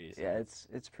MySpace. Yeah,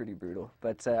 it's pretty brutal.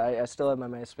 But I still have my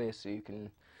MySpace, so you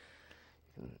can.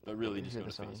 But really, just go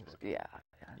to Facebook. Yeah.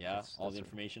 Yeah. All the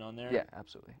information on there. Yeah,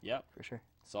 absolutely. Yep. For sure.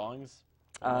 Songs.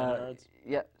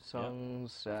 Yeah,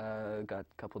 songs. Got a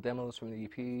couple demos from the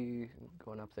EP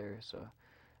going up there. So,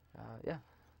 yeah.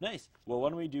 Nice. Well, why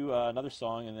don't we do another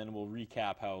song and then we'll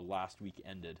recap how last week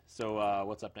ended. So,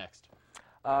 what's up next?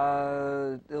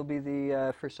 It'll be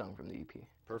the first song from the EP.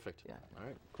 Perfect. Yeah. All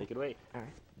right. Take it away. All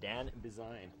right. Dan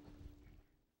Besuijen.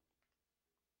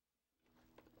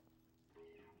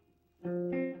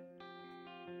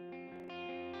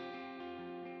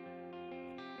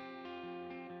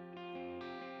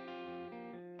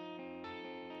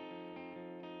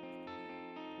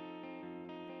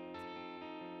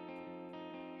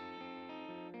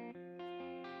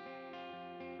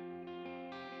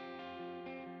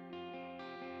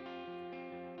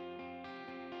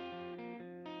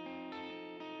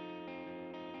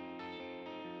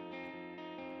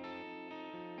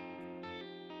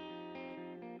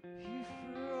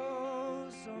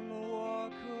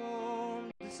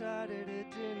 Decided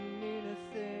it didn't mean a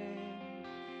thing.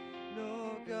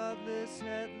 No godless,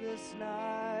 headless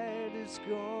night is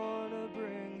gonna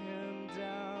bring him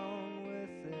down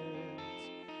with it.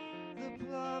 The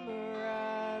plumber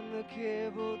and the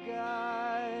cable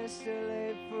guy still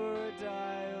late for a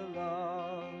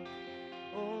dialogue,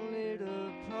 only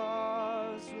to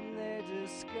pause when they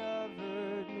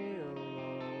discovered me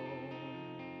alone.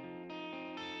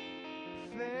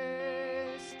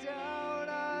 Face down,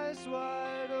 eyes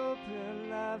wide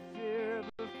open, I fear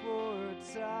before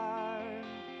time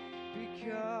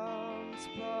becomes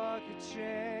pocket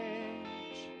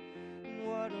change. And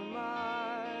what am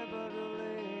I but a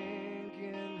link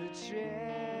in the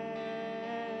chain?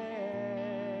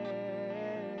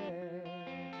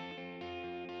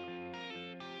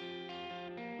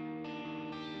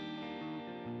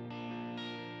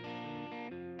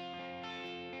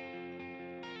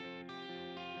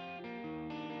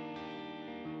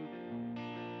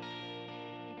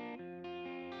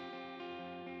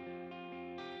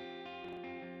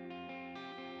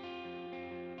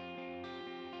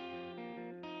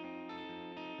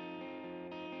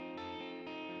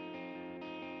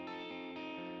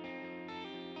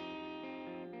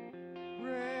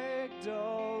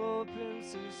 Ragdoll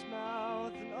opens his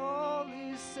mouth and all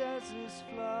he says is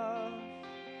fluff.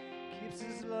 Keeps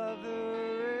his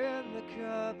lover in the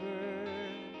cupboard,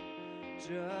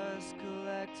 just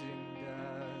collecting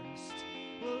dust.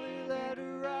 Well, he let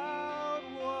her out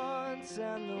once,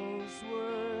 and those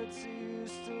words he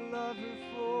used to love her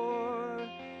for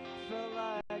felt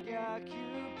like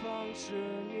acupuncture,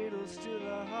 needles to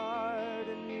the heart.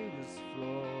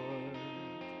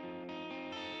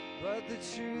 But the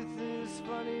truth is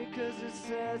funny 'cause it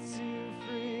sets you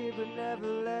free but never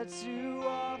lets you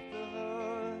off the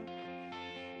hook.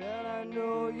 And I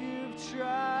know you've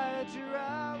tried your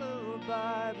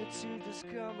alibi, but you just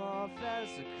come off as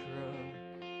a crook.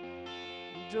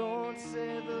 Don't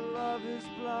say that love is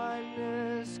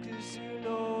blindness, 'cause you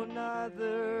know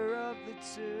neither of the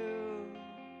two.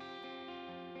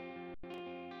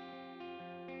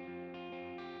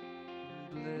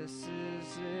 Bliss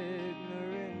is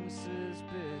ignorance is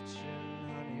bitchin',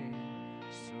 honey,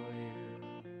 so you.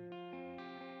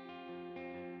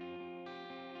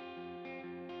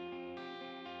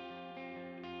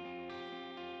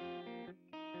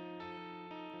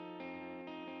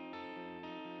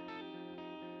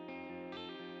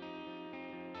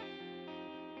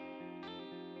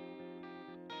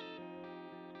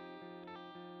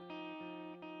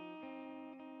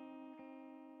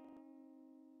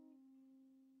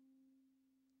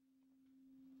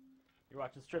 You're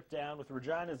watching Strip Down with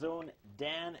Regina's own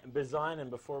Dan Besuijen,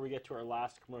 and before we get to our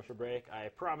last commercial break, I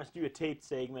promised you a taped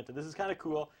segment, and this is kind of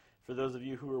cool. For those of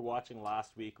you who were watching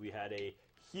last week, we had a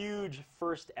huge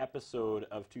first episode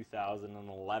of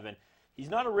 2011. He's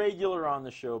not a regular on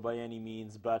the show by any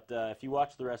means, but if you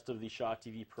watch the rest of the Shaw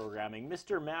TV programming,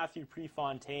 Mr. Matthew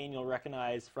Prefontaine you'll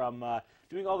recognize from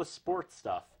doing all the sports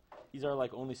stuff. He's our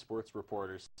only sports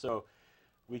reporters. So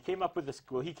we came up with this.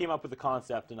 Well, he came up with the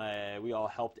concept, and we all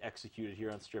helped execute it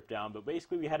here on Strip Down. But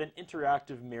basically, we had an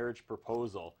interactive marriage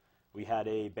proposal. We had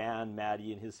a band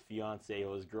Maddie and his fiance,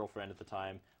 or his girlfriend at the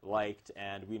time, liked,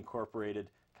 and we incorporated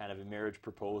kind of a marriage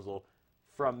proposal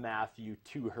from Matthew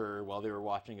to her while they were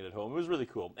watching it at home. It was really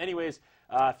cool. Anyways,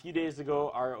 a few days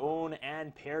ago, our own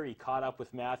Ann Perry caught up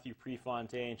with Matthew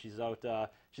Prefontaine. She's out.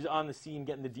 She's on the scene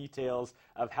getting the details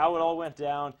of how it all went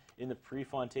down in the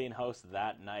Prefontaine house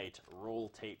that night. Roll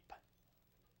tape.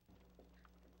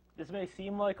 This may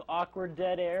seem like awkward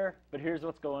dead air, but here's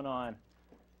what's going on.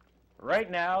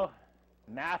 Right now,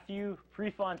 Matthew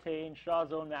Prefontaine,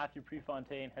 Shaw's own Matthew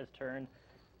Prefontaine, has turned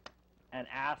and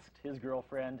asked his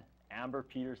girlfriend, Amber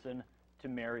Peterson, to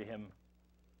marry him.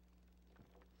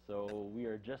 So we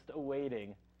are just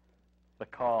awaiting the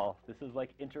call. This is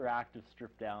like interactive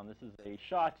Strip Down. This is a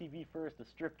Shaw TV first, a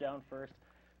Strip Down first,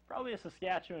 probably a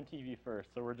Saskatchewan TV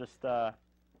first. So we're just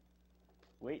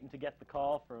waiting to get the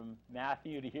call from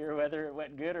Matthew to hear whether it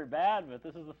went good or bad, but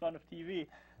this is the fun of TV.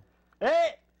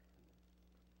 Hey!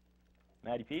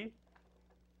 Maddie P?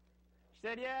 She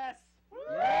said yes!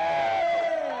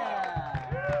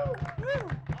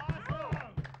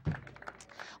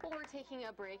 Well, we're taking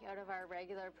a break out of our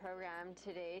regular program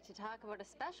today to talk about a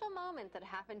special moment that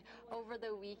happened over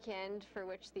the weekend for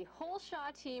which the whole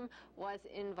Shaw team was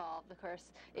involved. Of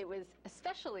course, it was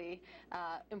especially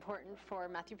important for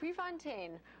Matthew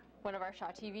Prefontaine, one of our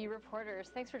Shaw TV reporters.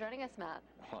 Thanks for joining us, Matt.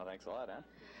 Well, thanks a lot, Ann.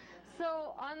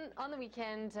 So on the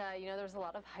weekend, there was a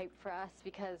lot of hype for us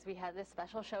because we had this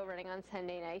special show running on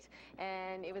Sunday night,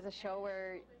 and it was a show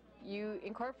where you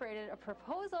incorporated a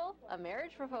proposal, a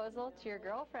marriage proposal, to your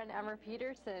girlfriend, Amber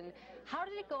Peterson. How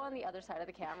did it go on the other side of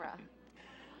the camera?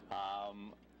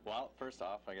 Well, first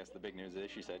off, I guess the big news is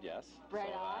she said yes. Right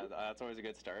so, on. That's always a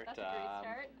good start. That's a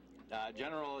great start.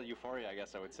 General euphoria, I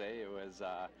guess I would say. It was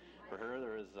for her.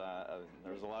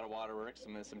 There was a lot of waterworks,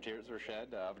 and some tears were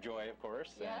shed of joy, of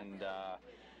course. Yes. And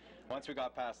once we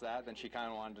got past that, then she kind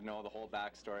of wanted to know the whole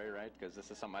backstory, right? Because this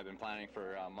is something I've been planning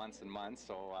for months and months.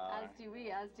 So as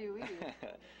do we.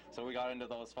 So we got into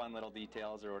those fun little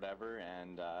details or whatever,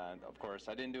 and of course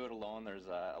I didn't do it alone. There's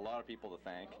a lot of people to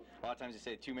thank. A lot of times you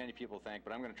say too many people to thank,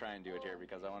 but I'm going to try and do it here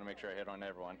because I want to make sure I hit on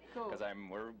everyone. Cool. Because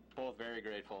we're both very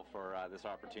grateful for this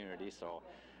opportunity. So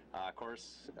of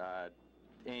course,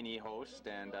 A&E host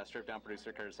and Strip Down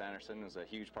producer Curtis Anderson was a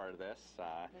huge part of this.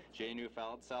 Jay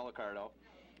Neufeld, Sal Licardo.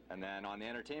 And then on the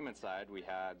entertainment side, we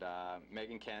had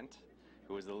Megan Kent,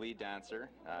 who was the lead dancer.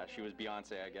 She was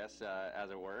Beyonce, I guess, as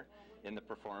it were, in the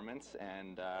performance.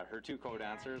 And her two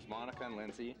co-dancers, Monica and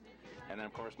Lindsay. And then,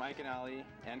 of course, Mike and Ali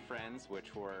and friends,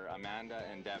 which were Amanda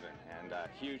and Devin. And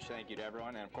huge thank you to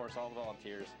everyone. And, of course, all the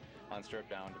volunteers on Strip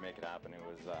Down to make it happen. It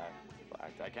was,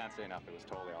 I can't say enough, it was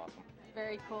totally awesome.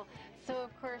 Very cool. So,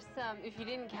 of course, if you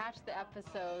didn't catch the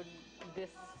episode, this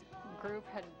group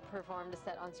had performed a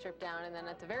set on Strip Down, and then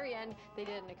at the very end they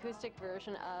did an acoustic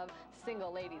version of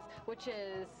Single Ladies, which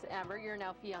is, Amber, your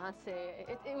now fiance,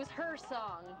 it was her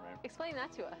song. Right. Explain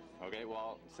that to us. Okay,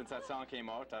 well, since that song came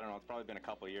out, I don't know, it's probably been a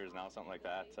couple of years now, something like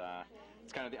that.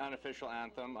 It's kind of the unofficial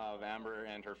anthem of Amber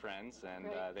and her friends, and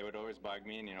right. They would always bug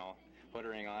me and, put a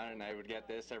ring on it, and I would get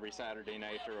this every Saturday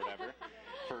night or whatever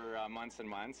for months and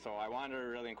months. So I wanted to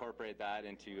really incorporate that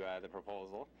into the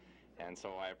proposal. And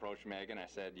so I approached Megan. I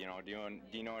said, you know,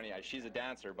 do you know any? She's a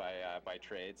dancer by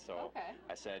trade, so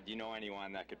I said, do you know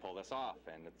anyone that could pull this off?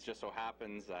 And it just so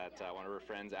happens that one of her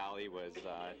friends, Allie, was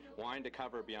wanting to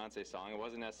cover a Beyonce song. It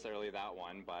wasn't necessarily that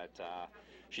one, but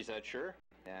she said sure,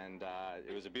 and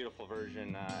it was a beautiful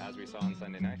version as we saw on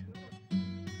Sunday night.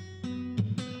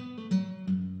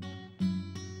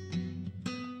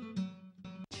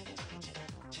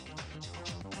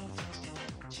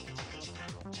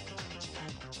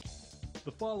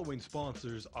 The following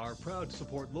sponsors are proud to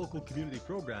support local community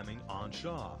programming on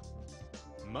Shaw.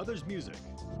 Mother's Music.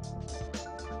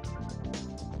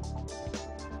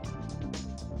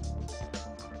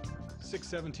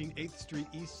 (617 8th Street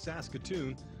East,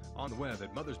 Saskatoon), on the web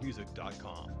at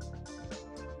mothersmusic.com.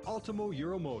 Ultimo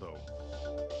Euromoto.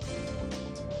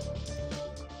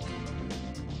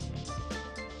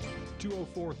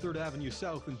 (204 3rd Avenue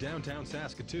South in downtown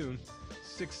Saskatoon),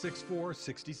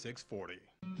 664-6640.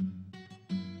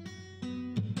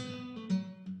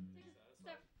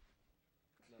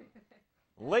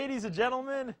 Ladies and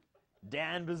gentlemen,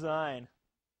 Dan Besuijen.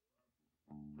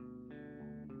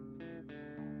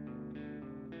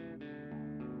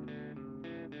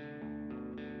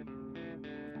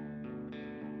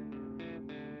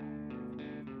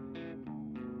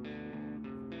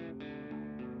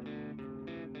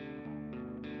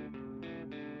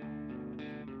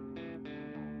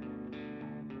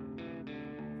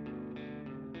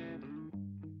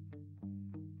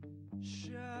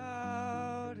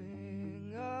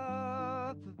 Shouting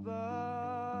up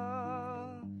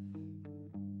above,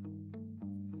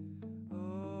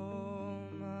 oh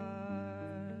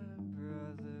my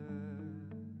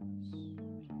brothers,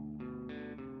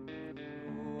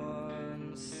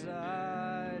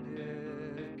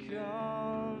 one-sided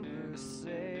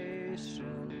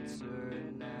conversations are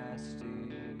nasty.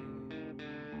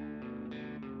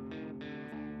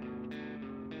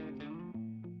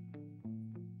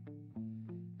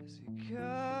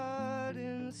 Cut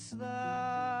in slices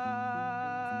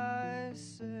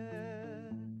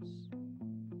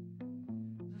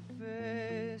the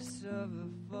face of the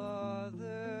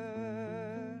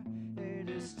father, it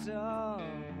is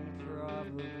done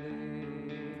probably.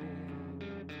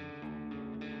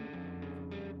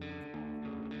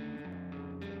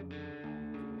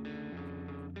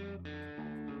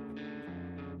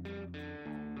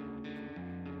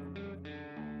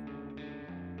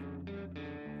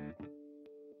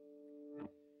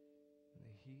 The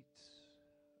heat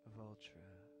of ultra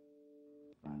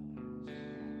violence.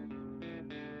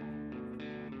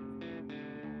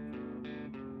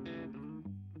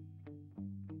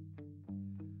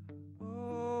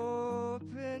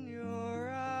 Open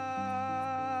your eyes.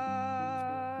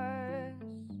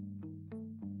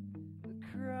 The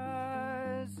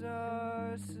cries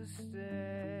are sustained.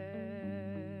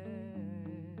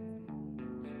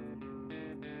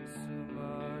 Some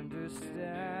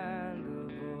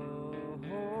understandable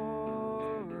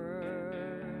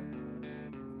horror.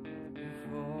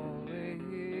 If only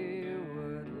he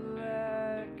would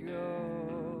let go,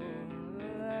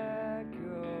 let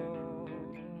go.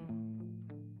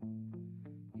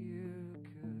 You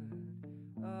could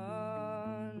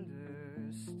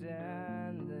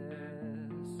understand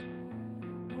this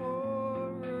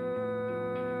horror.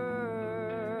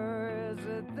 Is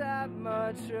it that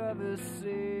much of a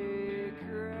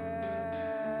secret?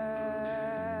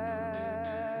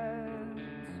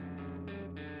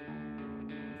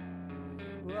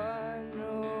 I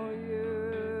know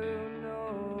you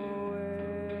know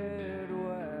it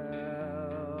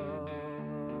well,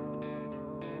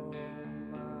 my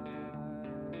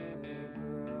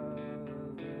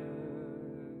brothers.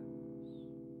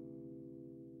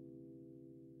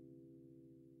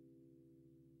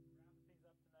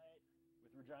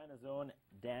 With Regina's own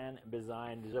Dan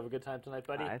Besuijen. Did you have a good time tonight,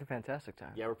 buddy? I had a fantastic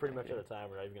time. Yeah, we're pretty much out of time.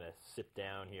 We're not even going to sit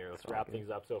down here. Let's That's all wrap good. things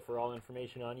up. So for all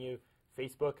information on you,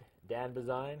 Facebook, Dan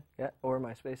Besuijen. Yeah, or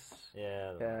MySpace.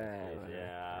 Yeah, the MySpace,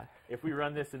 yeah. If we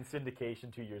run this in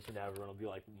syndication 2 years from now, everyone will be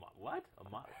like, what?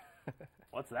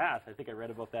 What's that? I think I read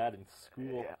about that in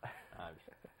school. Yeah.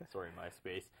 Sorry,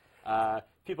 MySpace.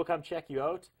 People come check you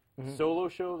out. Solo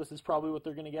show, this is probably what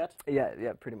they're going to get.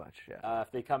 Yeah, pretty much. Yeah.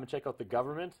 If they come and check out the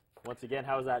government, once again,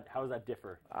 how does that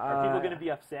differ? Are people going to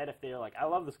be upset if they're like, I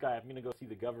love this guy, I'm going to go see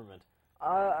the government?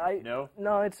 No,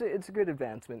 it's a good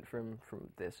advancement from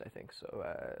this, I think. So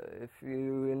if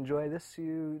you enjoy this,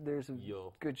 there's a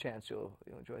good chance you'll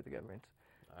enjoy the government.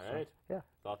 All right. Yeah.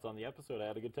 Thoughts on the episode? I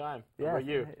had a good time. Yeah. How about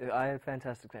you? I had a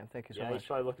fantastic time. Thank you so Yeah, much. you should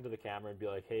probably look into the camera and be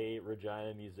like, hey,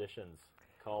 Regina musicians,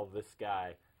 call this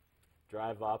guy.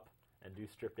 Drive up and do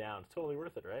Strip Down. It's totally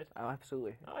worth it, right? Oh,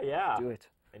 absolutely. Oh, yeah. Do it.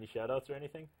 Any shout-outs or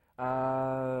anything?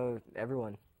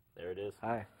 Everyone. There it is.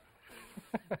 Hi.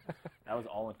 That was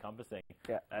all-encompassing.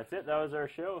 Yeah. That's it. That was our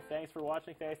show. Thanks for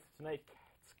watching. Thanks to tonight's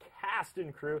cast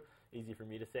and crew. Easy for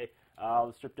me to say. All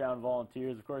the Strip Down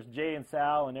volunteers, of course, Jay and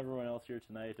Sal and everyone else here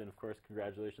tonight. And, of course,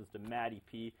 congratulations to Maddie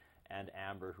P. and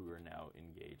Amber, who are now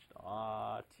engaged.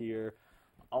 Tier,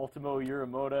 Ultimo,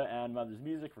 Uramoda, and Mother's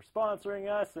Music for sponsoring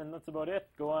us. And that's about it.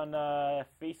 Go on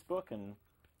Facebook and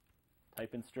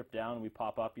type in Strip Down. We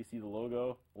pop up. You see the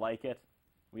logo. Like it.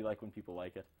 We like when people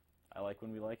like it. I like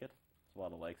when we like it. It's a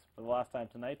lot of likes. For the last time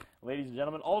tonight, ladies and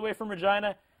gentlemen, all the way from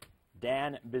Regina,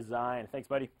 Dan Besuijen. Thanks,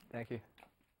 buddy. Thank you.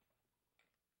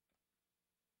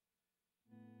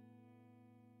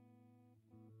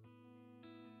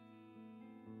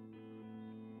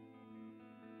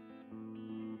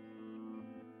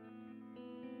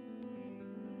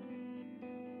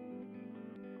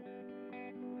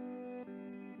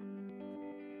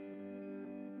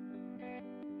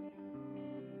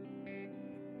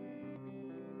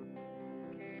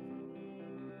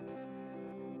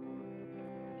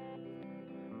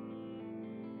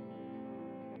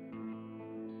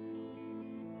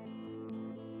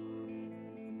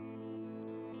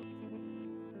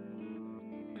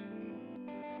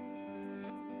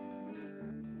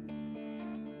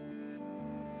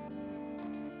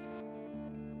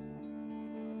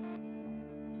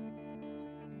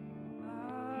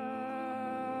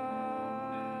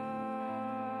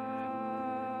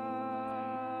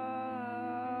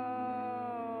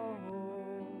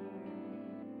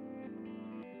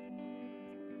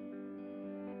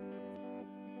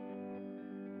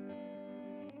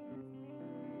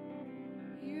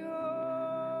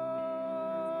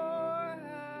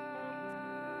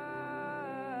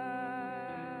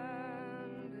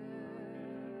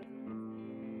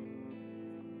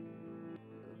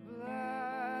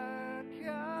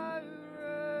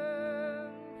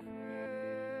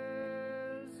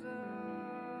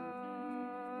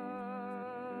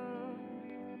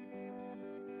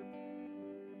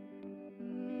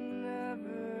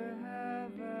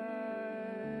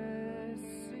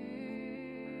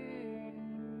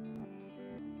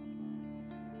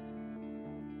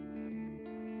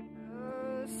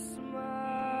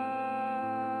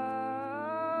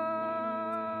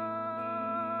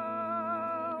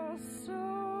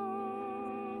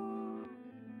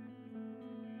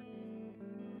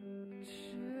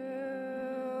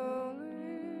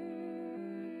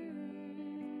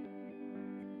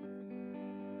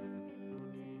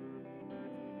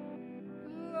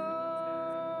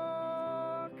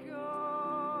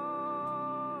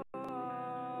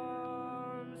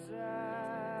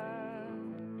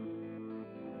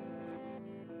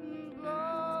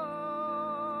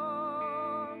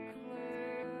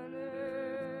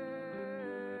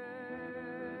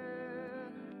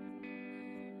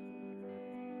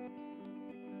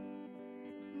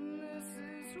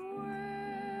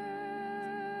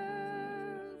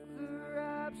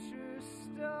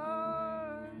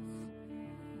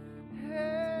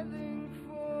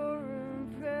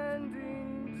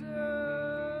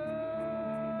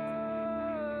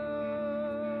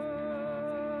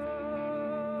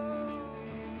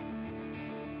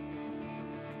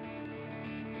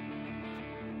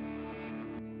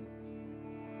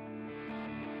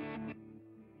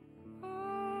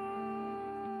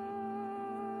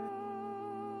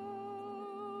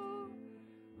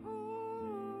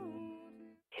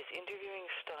 Interviewing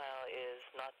style is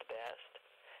not the best.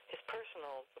 His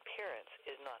personal appearance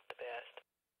is not the best.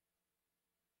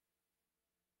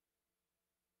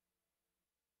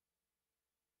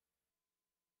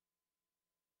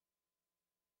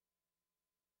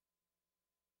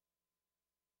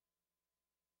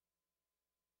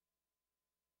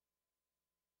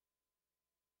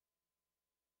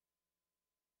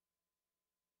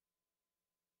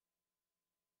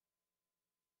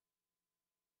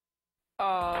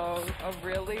 Oh,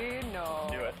 really? No.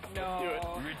 Do it. No. Do it.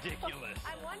 Ridiculous.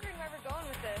 I'm wondering where we're going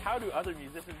with this. How do other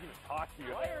musicians even talk to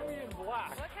you? Why are we in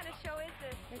black? What kind of show is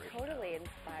this? They're totally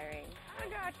inspiring. I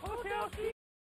got hotel